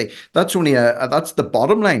 £12.50, that's only that's the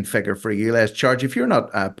bottom line figure for a Ulez charge. If you're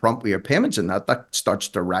not prompt with your payments in that starts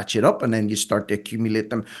to ratchet up, and then you start to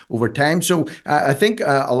accumulate them over time. So I think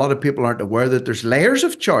a lot of people aren't aware that there's layers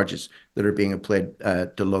of charges that are being applied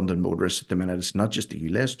to London motorists at the minute. It's not just the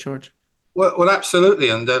Ulez charge. Well, absolutely.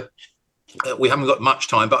 And we haven't got much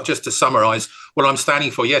time, but just to summarise what I'm standing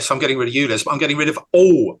for, yes, I'm getting rid of Ulez, but I'm getting rid of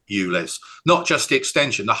all Ulez, not just the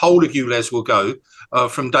extension. The whole of Ulez will go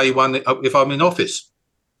from day one if I'm in office.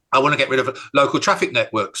 I want to get rid of local traffic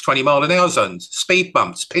networks, 20-mile-an-hour zones, speed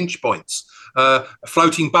bumps, pinch points,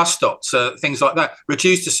 floating bus stops, things like that.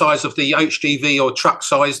 Reduce the size of the HGV or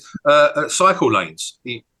truck-size cycle lanes.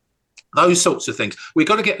 those sorts of things. We've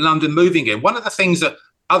got to get London moving again. One of the things that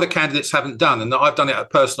other candidates haven't done, and that I've done it at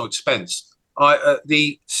personal expense,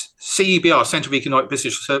 the CEBR, Centre of Economic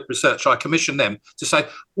Business Research, I commissioned them to say,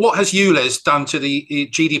 what has ULEZ done to the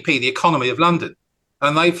GDP, the economy of London?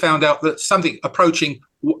 And they found out that something approaching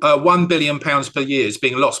 £1 billion per year is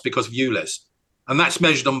being lost because of ULEZ. And that's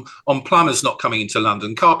measured on plumbers not coming into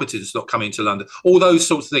London, carpenters not coming into London, all those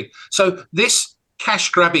sorts of things. So this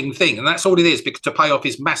cash grabbing thing, and that's all it is, because to pay off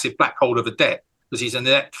his massive black hole of a debt, because he's a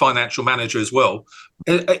net financial manager as well,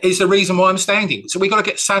 is the reason why I'm standing. So we've got to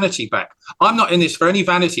get sanity back. I'm not in this for any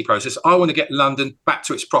vanity process. I want to get London back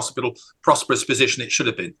to its prosperous position it should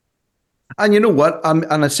have been. And you know what? And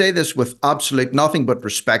I say this with absolute nothing but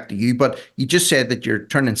respect to you, but you just said that you're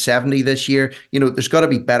turning 70 this year. You know, there's got to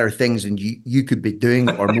be better things than you could be doing,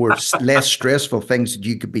 or more less stressful things that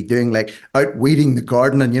you could be doing, like out weeding the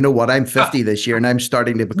garden. And you know what? I'm 50 this year and I'm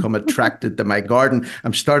starting to become attracted to my garden.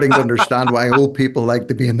 I'm starting to understand why old people like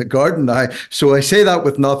to be in the garden now. So I say that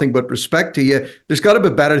with nothing but respect to you. There's got to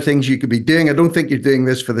be better things you could be doing. I don't think you're doing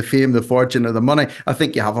this for the fame, the fortune, or the money. I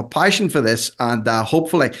think you have a passion for this. And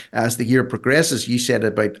hopefully, as the year progresses, you said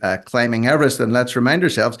about climbing Everest, and let's remind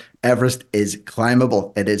ourselves, Everest is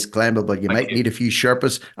climbable. It is climbable. You might need a few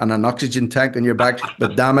Sherpas and an oxygen tank on your back,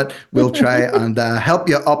 but damn it, we'll try and help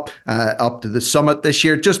you up to the summit this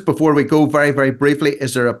year. Just before we go, very, very briefly,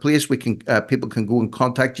 is there a place we can people can go and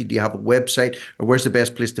contact you? Do you have a website, or where's the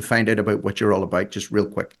best place to find out about what you're all about? Just real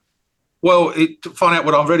quick. Well, to find out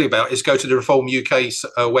what I'm really about is go to the Reform UK's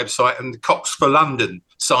website and Cox for London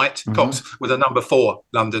site, Cox with a number 4,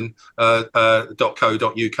 london.co.uk,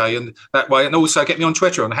 and that way. And also get me on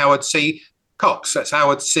Twitter on Howard C. Cox. That's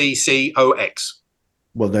Howard C. C-O-X.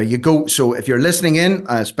 Well, there you go. So if you're listening in,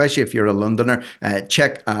 especially if you're a Londoner,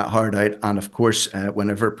 check Howard out. And of course,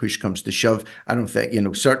 whenever push comes to shove, I don't think,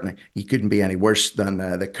 certainly he couldn't be any worse than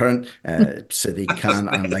the current Sadiq Khan.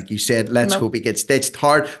 And like you said, let's hope he gets ditched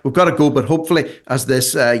hard. We've got to go, but hopefully as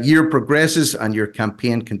this year progresses and your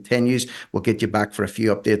campaign continues, we'll get you back for a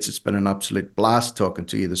few updates. It's been an absolute blast talking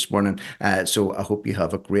to you this morning. So I hope you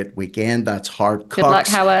have a great weekend. That's Howard Cox. Good luck,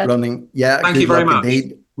 Howard. Running. Yeah, Thank you very much.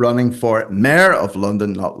 Indeed. Running for Mayor of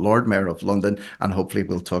London, not Lord Mayor of London, and hopefully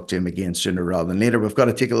we'll talk to him again sooner rather than later. We've got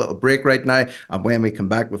to take a little break right now, and when we come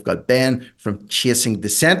back, we've got Benn from Chasing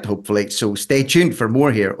Dissent, hopefully. So stay tuned for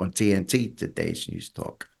more here on TNT, Today's News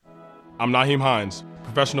Talk. I'm Naheem Hines,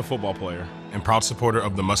 professional football player and proud supporter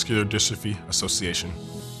of the Muscular Dystrophy Association.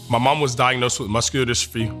 My mom was diagnosed with muscular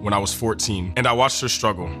dystrophy when I was 14, and I watched her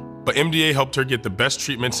struggle. But MDA helped her get the best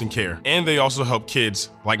treatments and care, and they also help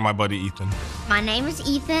kids like my buddy Ethan. My name is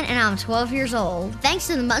Ethan, and I'm 12 years old. Thanks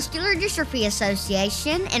to the Muscular Dystrophy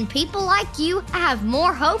Association and people like you, I have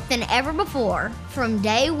more hope than ever before. From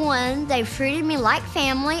day one, they've treated me like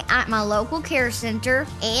family at my local care center.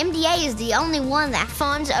 MDA is the only one that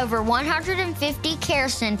funds over 150 care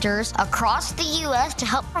centers across the U.S. to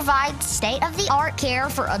help provide state-of-the-art care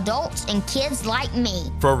for adults and kids like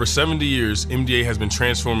me. For over 70 years, MDA has been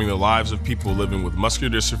transforming the lives of people living with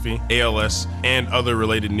muscular dystrophy, ALS, and other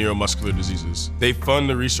related neuromuscular diseases. They fund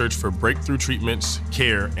the research for breakthrough treatments,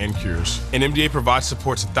 care, and cures. And MDA provides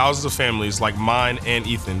support to thousands of families like mine and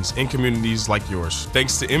Ethan's in communities like yours.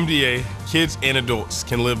 Thanks to MDA, kids and adults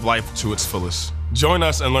can live life to its fullest. Join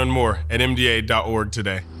us and learn more at mda.org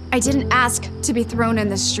today. I didn't ask to be thrown in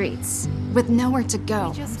the streets with nowhere to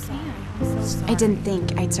go. I didn't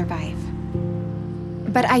think I'd survive.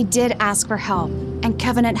 But I did ask for help, and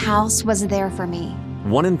Covenant House was there for me.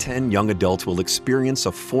 1 in 10 young adults will experience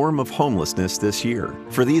a form of homelessness this year.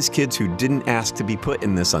 For these kids who didn't ask to be put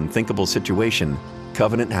in this unthinkable situation,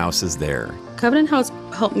 Covenant House is there. Covenant House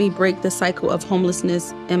helped me break the cycle of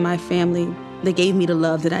homelessness in my family. They gave me the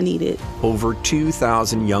love that I needed. Over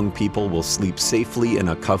 2,000 young people will sleep safely in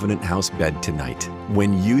a Covenant House bed tonight.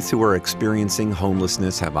 When youth who are experiencing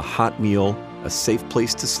homelessness have a hot meal, a safe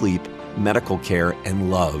place to sleep, medical care,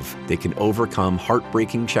 and love, they can overcome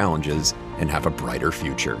heartbreaking challenges and have a brighter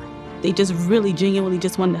future. They just really genuinely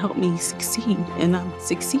just wanted to help me succeed, and I'm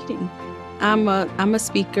succeeding. I'm a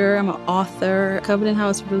speaker, I'm an author. Covenant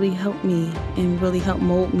House really helped me and really helped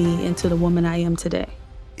mold me into the woman I am today.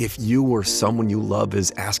 If you or someone you love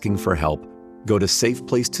is asking for help, go to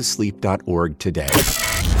safeplacetosleep.org today.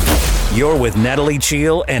 You're with Natalie,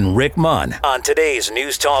 Cheale, and Rick Munn on today's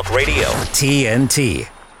News Talk Radio, TNT.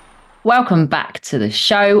 Welcome back to the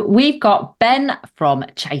show. We've got Benn from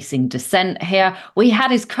Chasing Dissent here. We had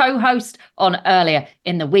his co-host on earlier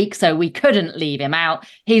in the week, so we couldn't leave him out.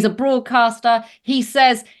 He's a broadcaster. He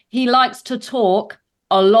says he likes to talk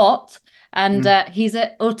a lot, and he's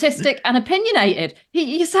autistic and opinionated.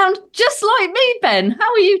 You sound just like me, Benn.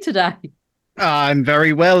 How are you today? I'm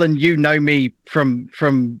very well, and you know me from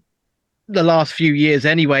the last few years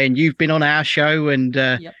anyway, and you've been on our show, and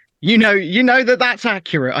you know that's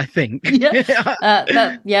accurate, I think.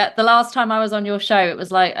 The last time I was on your show, it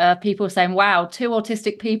was like people saying, "Wow, two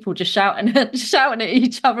autistic people just shouting at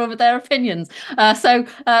each other with their opinions." So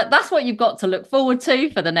that's what you've got to look forward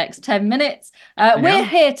to for the next 10 minutes. We're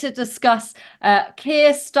here to discuss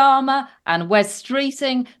Keir Starmer and Wes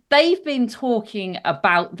Streeting. They've been talking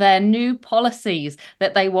about their new policies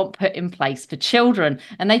that they want put in place for children.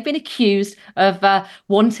 And they've been accused of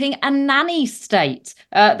wanting a nanny state.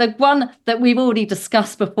 The one that we've already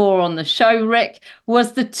discussed before on the show, Rick,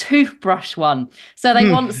 was the toothbrush one. So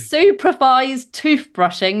they want supervised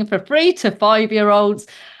toothbrushing for 3 to 5-year-olds.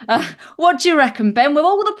 What do you reckon, Ben? With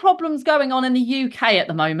all the problems going on in the UK at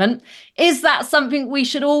the moment, is that something we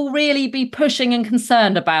should all really be pushing and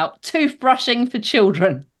concerned about? Toothbrushing for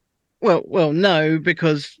children? Well, no,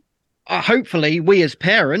 because hopefully we as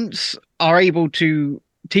parents are able to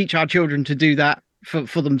teach our children to do that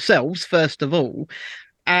for themselves, first of all.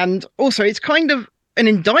 And also, it's kind of an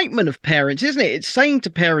indictment of parents, isn't it? It's saying to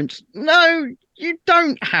parents, no, you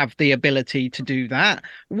don't have the ability to do that.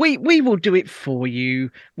 We will do it for you.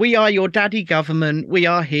 We are your daddy government. We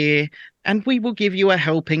are here, and we will give you a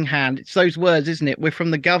helping hand. It's those words, isn't it? We're from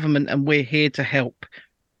the government, and we're here to help.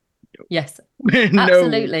 Yes,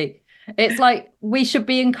 absolutely. It's like we should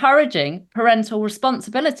be encouraging parental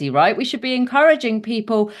responsibility, right? We should be encouraging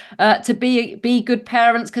people to be good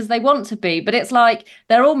parents because they want to be. But it's like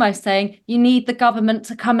they're almost saying you need the government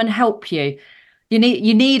to come and help you. You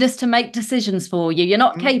need us to make decisions for you. You're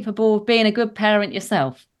not capable of being a good parent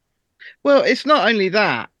yourself. Well, it's not only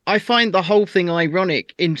that. I find the whole thing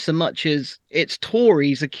ironic in so much as it's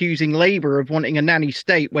Tories accusing Labour of wanting a nanny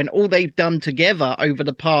state when all they've done together over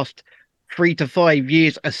the past 3 to 5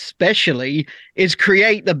 years especially is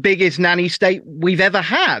create the biggest nanny state we've ever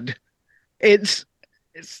had. It's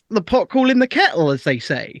the pot calling the kettle, as they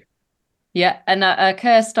say. Yeah, and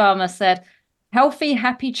Keir Starmer said, healthy,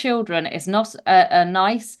 happy children is not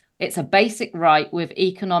it's a basic right with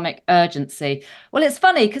economic urgency. Well, it's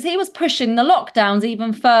funny because he was pushing the lockdowns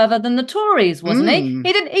even further than the Tories, wasn't he?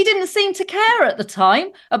 He didn't seem to care at the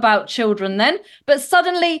time about children then, but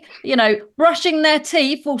suddenly, brushing their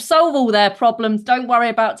teeth will solve all their problems. Don't worry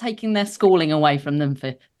about taking their schooling away from them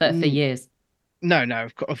for years. No,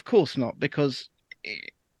 of course not, because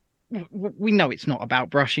we know it's not about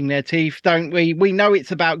brushing their teeth, don't we? We know it's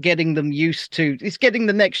about getting them it's getting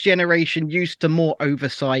the next generation used to more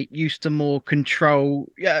oversight, used to more control,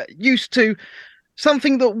 used to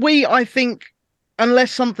something that I think,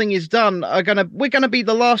 unless something is done, we're gonna be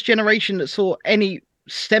the last generation that saw any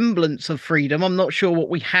semblance of freedom. I'm not sure what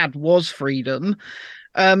we had was freedom,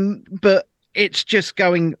 but it's just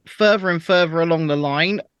going further and further along the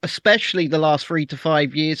line, especially the last 3 to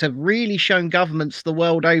 5 years have really shown governments the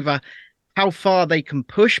world over how far they can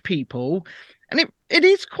push people. And it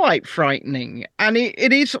is quite frightening. And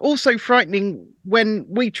it is also frightening when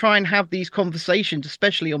we try and have these conversations,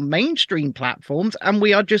 especially on mainstream platforms, and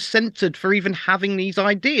we are just censored for even having these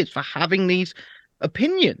ideas, for having these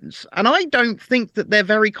opinions. And I don't think that they're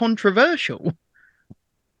very controversial.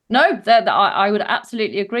 No, I would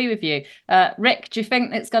absolutely agree with you. Rick, do you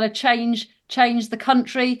think it's going to change the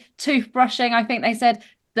country? Toothbrushing, I think they said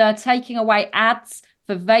they're taking away ads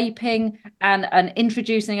for vaping and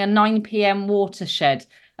introducing a 9 p.m. watershed.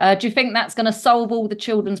 Do you think that's going to solve all the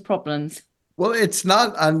children's problems? Well, it's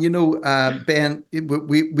not. And, Ben,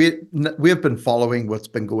 we've been following what's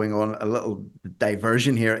been going on, a little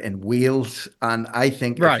diversion here in Wales. And I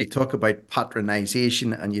think if you talk about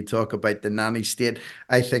patronisation and you talk about the nanny state,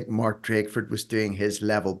 I think Mark Drakeford was doing his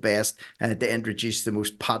level best to introduce the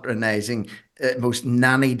most patronising, most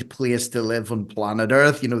nannied place to live on planet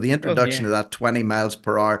Earth. The introduction of that 20 miles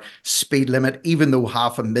per hour speed limit, even though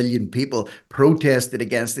 500,000 people protested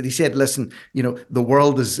against it. He said, listen, the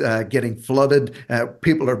world is getting flooded.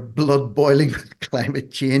 People are blood boiling with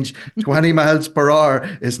climate change. 20 miles per hour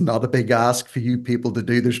is not a big ask for you people to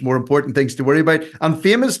do. There's more important things to worry about. And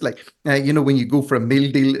famously, when you go for a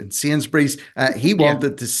meal deal in Sainsbury's, he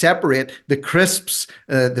wanted to separate the crisps,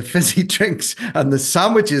 the fizzy drinks and the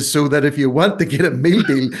sandwiches so that if you want to get a meal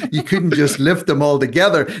deal, you couldn't just lift them all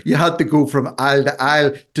together. You had to go from aisle to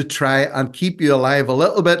aisle to try and keep you alive a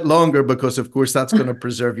little bit longer, because of course that's going to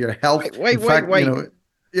preserve your health. Wait.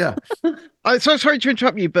 Yeah. I'm so sorry to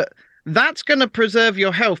interrupt you, but that's going to preserve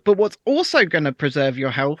your health. But what's also going to preserve your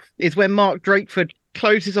health is when Mark Drakeford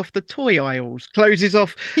closes off the toy aisles, closes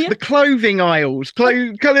off the clothing aisles,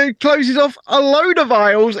 closes off a load of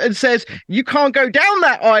aisles and says, you can't go down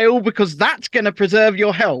that aisle because that's going to preserve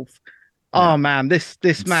your health. Oh man, this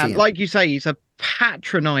man, Insane. like you say, he's a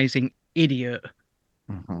patronizing idiot.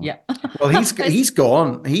 Yeah. Well, he's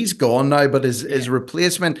gone. He's gone now, but his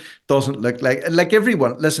replacement doesn't look like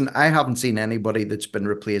everyone. Listen, I haven't seen anybody that's been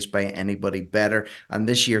replaced by anybody better. And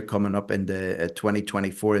this year coming up in the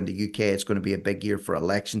 2024 in the UK, it's going to be a big year for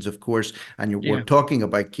elections, of course. And we're talking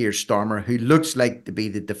about Keir Starmer, who looks like to be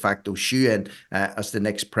the de facto shoe-in as the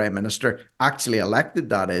next prime minister. Actually elected,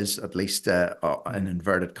 that is, at least in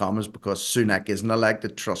inverted commas, because Sunak isn't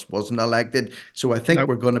elected, Truss wasn't elected. So I think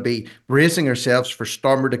we're going to be bracing ourselves for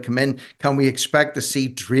Starmer to come in. Can we expect to see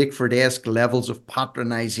Drakeford-esque levels of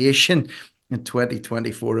patronisation in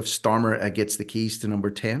 2024 if Starmer gets the keys to number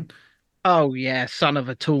 10? Oh yeah, son of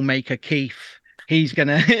a toolmaker Keith. He's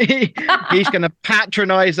gonna he's gonna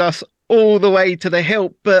patronise us all the way to the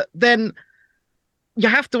hilt. But then you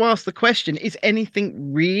have to ask the question: is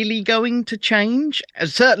anything really going to change?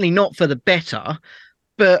 Certainly not for the better.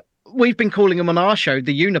 But we've been calling them on our show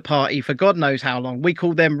the Uniparty for God knows how long. We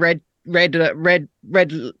call them red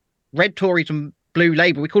Tories and blue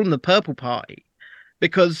Labour. We call them the Purple Party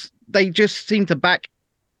because they just seem to back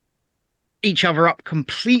each other up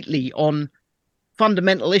completely on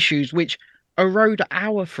fundamental issues which erode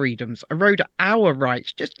our freedoms, erode our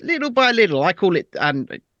rights, just little by little. I call it,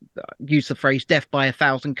 and use the phrase, death by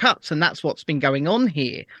 1,000 cuts, and that's what's been going on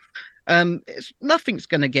here. Nothing's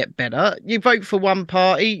going to get better. You vote for one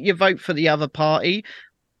party, you vote for the other party,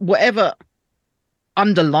 whatever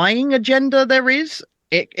underlying agenda there is,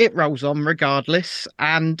 it rolls on regardless,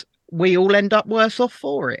 and we all end up worse off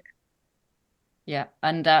for it. Yeah,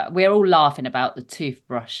 and we're all laughing about the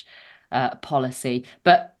toothbrush policy,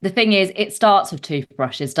 but the thing is, it starts with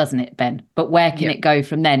toothbrushes, doesn't it, Ben? But where can it go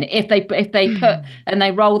from then? If they put and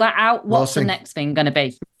they roll that out, what's the next thing going to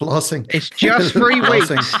be? Flossing. It's just 3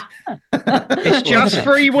 weeks. It's just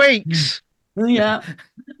 3 weeks. Yeah.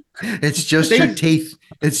 It's just your teeth.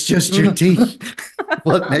 It's just your teeth.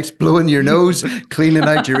 What next? Blowing your nose, cleaning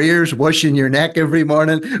out your ears, washing your neck every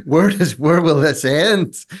morning. Where will this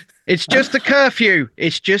end? It's just a curfew.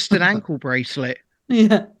 It's just an ankle bracelet.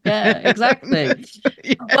 Yeah, exactly.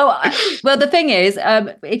 Well, the thing is,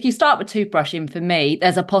 if you start with toothbrushing, for me,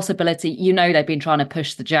 there's a possibility. They've been trying to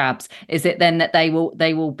push the jabs. Is it then that they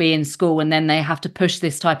will be in school and then they have to push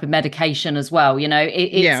this type of medication as well?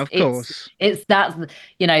 Of course. It's that.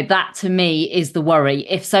 That to me is the worry.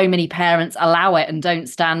 If so many parents allow it and don't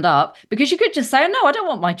stand up, because you could just say, "No, I don't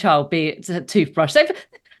want my child be a toothbrush."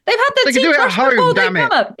 They've had their toothbrush before they come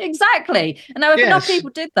up. Exactly. And now if enough people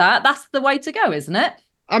did that, that's the way to go, isn't it?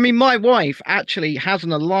 I mean, my wife actually has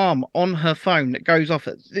an alarm on her phone that goes off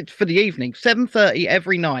for the evening, 7:30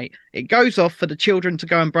 every night. It goes off for the children to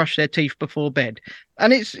go and brush their teeth before bed.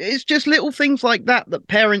 And it's just little things like that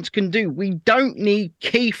parents can do. We don't need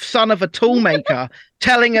Keith, son of a toolmaker,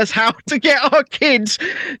 telling us how to get our kids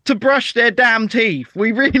to brush their damn teeth.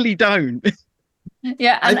 We really don't.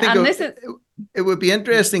 Yeah, and this is... It would be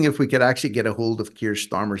interesting if we could actually get a hold of Keir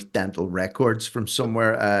Starmer's dental records from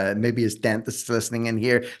somewhere, maybe his dentist listening in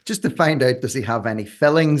here, just to find out, does he have any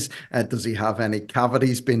fillings? Does he have any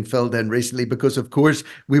cavities been filled in recently? Because, of course,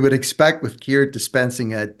 we would expect with Keir dispensing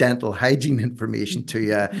dental hygiene information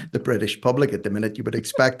to the British public at the minute, you would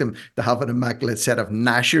expect him to have an immaculate set of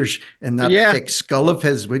gnashers in that thick skull of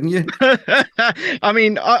his, wouldn't you? I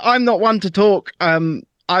mean, I'm not one to talk...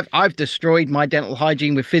 I've destroyed my dental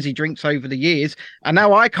hygiene with fizzy drinks over the years, and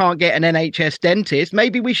now I can't get an NHS dentist.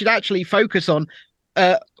 Maybe we should actually focus on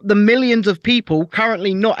the millions of people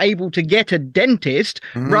currently not able to get a dentist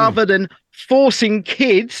rather than forcing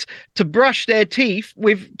kids to brush their teeth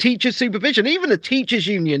with teacher supervision. Even the teachers'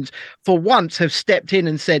 unions, for once, have stepped in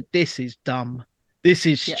and said, this is dumb. This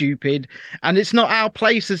is stupid. And it's not our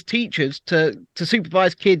place as teachers to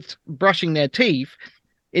supervise kids brushing their teeth.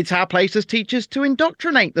 It's our place as teachers to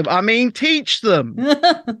indoctrinate them. I mean, teach them.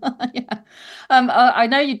 I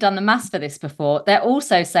know you've done the maths for this before. They're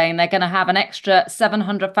also saying they're going to have an extra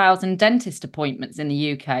 700,000 dentist appointments in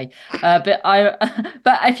the UK. But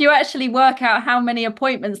if you actually work out how many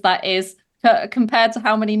appointments that is compared to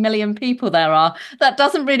how many million people there are, that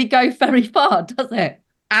doesn't really go very far, does it?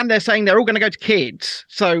 And they're saying they're all going to go to kids.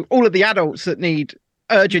 So all of the adults that need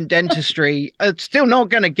urgent dentistry are still not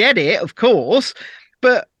going to get it, of course.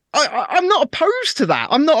 But I'm not opposed to that.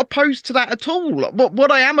 I'm not opposed to that at all.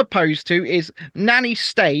 What I am opposed to is nanny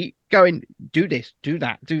state going, do this, do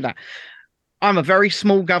that, do that. I'm a very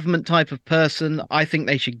small government type of person. I think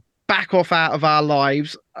they should back off out of our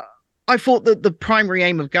lives. I thought that the primary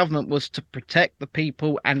aim of government was to protect the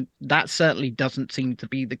people, and that certainly doesn't seem to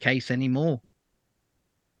be the case anymore.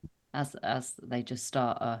 As they just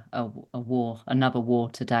start a war, another war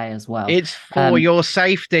today as well. It's for your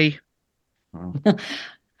safety.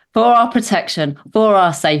 For our protection, for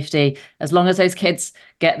our safety, as long as those kids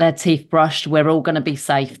get their teeth brushed, we're all going to be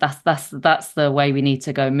safe. That's the way we need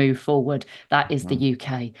to go move forward. That is the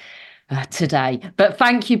UK today. But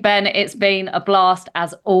thank you, Ben. It's been a blast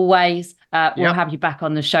as always. We'll have you back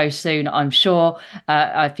on the show soon, I'm sure.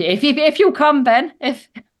 If you'll come, Ben.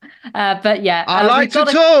 But yeah, I like to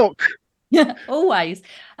talk. Yeah, always.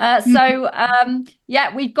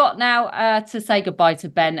 We've got now to say goodbye to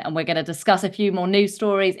Ben, and we're going to discuss a few more news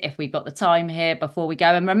stories if we've got the time here before we go.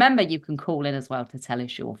 And remember, you can call in as well to tell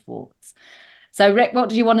us your thoughts. So, Rick, what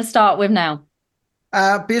do you want to start with now?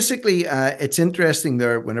 Basically, it's interesting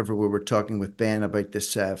there whenever we were talking with Ben about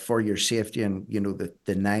this for your safety, and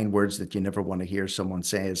the 9 words that you never want to hear someone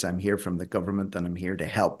say is I'm here from the government and I'm here to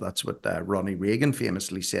help. That's what Ronnie Reagan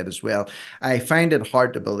famously said as well. I find it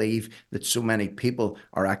hard to believe that so many people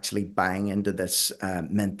are actually buying into this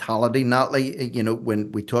mentality. Natalie, when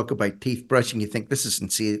we talk about teeth brushing, you think this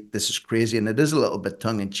is crazy, and it is a little bit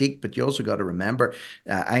tongue in cheek, but you also got to remember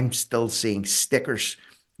I'm still seeing stickers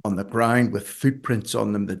on the ground with footprints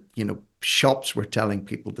on them that, shops were telling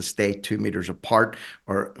people to stay 2 meters apart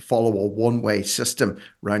or follow a one-way system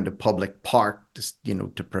around a public park,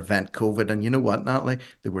 to prevent COVID. And you know what, Natalie?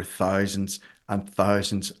 There were thousands and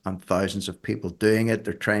thousands and thousands of people doing it.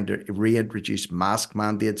 They're trying to reintroduce mask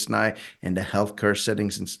mandates now into healthcare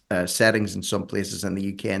settings in some places in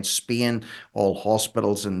the UK and Spain. All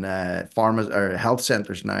hospitals and health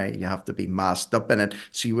centres now, you have to be masked up in it.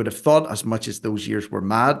 So you would have thought, as much as those years were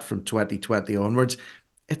mad from 2020 onwards,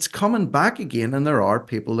 it's coming back again, and there are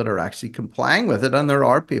people that are actually complying with it, and there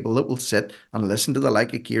are people that will sit and listen to the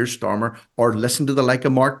like of Keir Starmer or listen to the like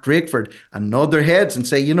of Mark Drakeford and nod their heads and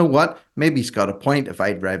say, you know what, maybe he's got a point. If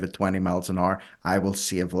I drive at 20 miles an hour, I will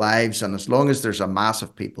save lives. And as long as there's a mass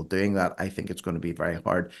of people doing that, I think it's going to be very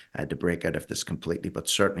hard to break out of this completely, but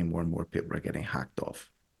certainly more and more people are getting hacked off.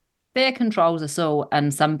 Fear controls us all,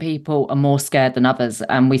 and some people are more scared than others,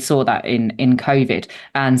 and we saw that in COVID.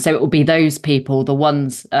 And so it will be those people, the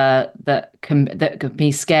ones that can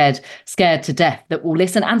be scared to death, that will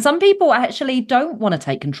listen. And some people actually don't want to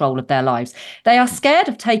take control of their lives. They are scared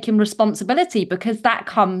of taking responsibility because that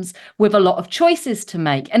comes with a lot of choices to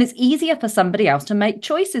make, and it's easier for somebody else to make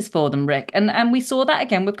choices for them, Rick. And we saw that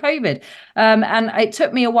again with COVID. And it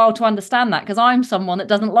took me a while to understand that, because I'm someone that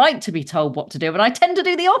doesn't like to be told what to do, and I tend to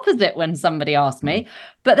do the opposite when somebody asks me.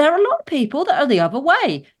 But there are a lot of people that are the other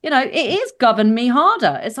way. It is govern me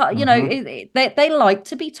harder. It's they like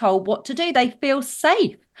to be told what to do. They feel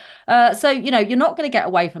safe. So you're not going to get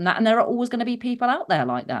away from that, and there are always going to be people out there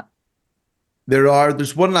like that.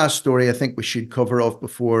 There's one last story I think we should cover off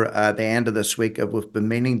before the end of this week. We've been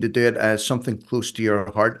meaning to do it, something close to your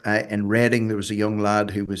heart. In Reading, there was a young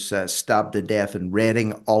lad who was stabbed to death in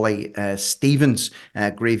Reading. Ollie Stevens,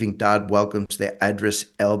 grieving dad, welcomes the Idris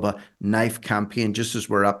Elba knife campaign. Just as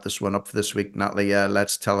we're up this one up for this week, Natalie,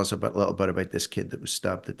 let's tell us a little bit about this kid that was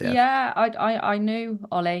stabbed to death. Yeah, I knew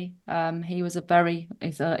Ollie. He was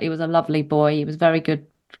he was a lovely boy. He was very good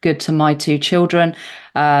to my 2 children.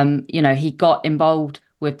 He got involved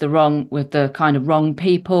with the kind of wrong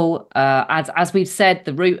people, as we've said,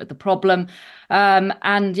 the root of the problem.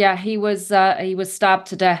 He was stabbed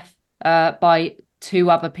to death by 2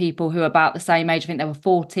 other people who are about the same age. I think they were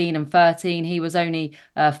 14 and 13. He was only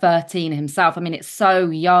 13 himself. I mean, it's so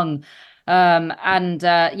young.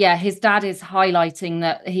 His dad is highlighting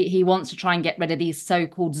that he wants to try and get rid of these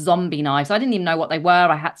so-called zombie knives. I didn't even know what they were.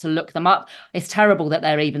 I had to look them up. It's terrible that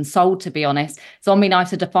they're even sold, to be honest. Zombie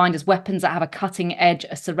knives are defined as weapons that have a cutting edge,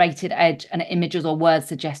 a serrated edge, and images or words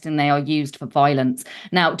suggesting they are used for violence.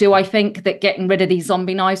 Now, do I think that getting rid of these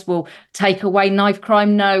zombie knives will take away knife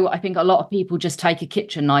crime? No, I think a lot of people just take a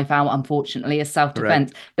kitchen knife out, unfortunately, as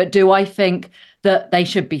self-defense. Correct. But do I think that they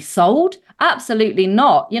should be sold? Absolutely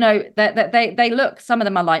not. They look, some of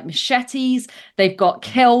them are like machetes. They've got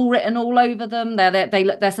kill written all over them.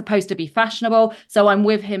 They're supposed to be fashionable. So I'm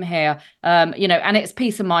with him here. And it's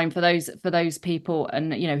peace of mind for those people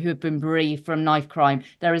and who have been bereaved from knife crime.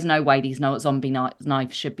 There is no way these zombie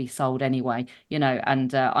knives should be sold anyway.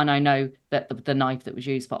 And I know that the knife that was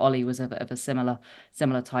used for Ollie was of a similar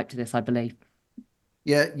type to this, I believe.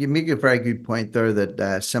 Yeah, you make a very good point there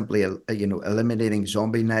that simply, eliminating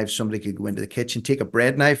zombie knives, somebody could go into the kitchen, take a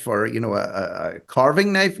bread knife or, a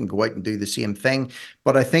carving knife and go out and do the same thing.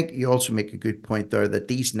 But I think you also make a good point there that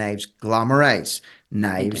these knives glamorize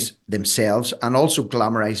knives themselves and also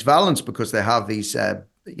glamorize violence because they have these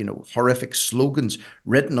horrific slogans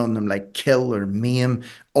written on them like kill or maim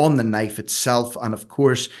on the knife itself. And of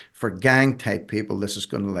course, for gang type people, this is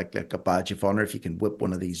going to look like a badge of honor if you can whip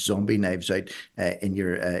one of these zombie knives out in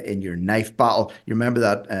your knife battle. You remember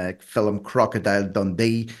that film Crocodile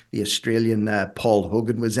Dundee? The Australian Paul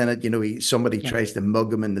Hogan was in it. You know, somebody tries to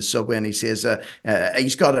mug him in the subway, and he says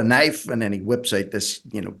he's got a knife, and then he whips out this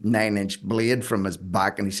 9-inch blade from his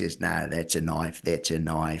back, and he says, "Nah, that's a knife. That's a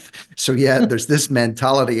knife." So yeah, there's this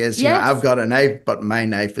mentality is, I've got a knife, but my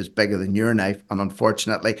knife is bigger than your knife, and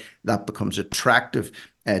unfortunately, that becomes attractive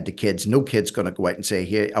to kids. No kid's going to go out and say,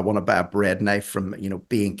 "Here, I want to buy a bread knife from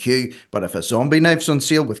B&Q." But if a zombie knife's on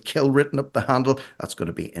sale with "kill" written up the handle, that's going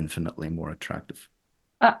to be infinitely more attractive.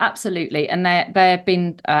 Absolutely, and they've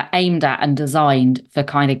been aimed at and designed for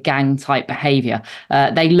kind of gang type behaviour.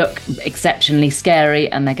 They look exceptionally scary,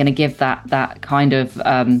 and they're going to give that kind of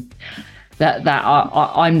that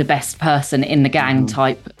I'm the best person in the gang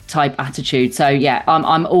type attitude. So yeah,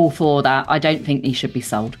 I'm all for that. I don't think these should be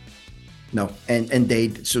sold. No, and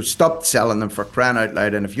indeed. So stop selling them, for crying out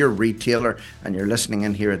loud. And if you're a retailer and you're listening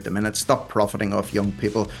in here at the minute, stop profiting off young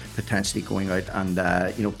people potentially going out and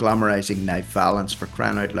glamorizing knife violence. For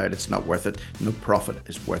crying out loud, it's not worth it. No profit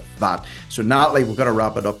is worth that. So Natalie, we've got to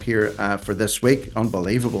wrap it up here for this week.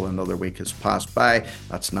 Unbelievable, another week has passed by.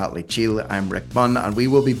 That's Natalie Cheale. I'm Rick Munn, and we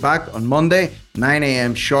will be back on Monday, 9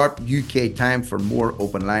 a.m. sharp UK time for more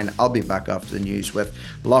Open Line. I'll be back after the news with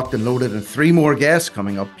Locked and Loaded and 3 more guests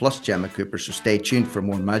coming up, plus Gemma Cooper. So stay tuned for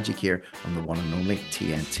more magic here on the one and only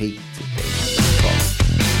TNT.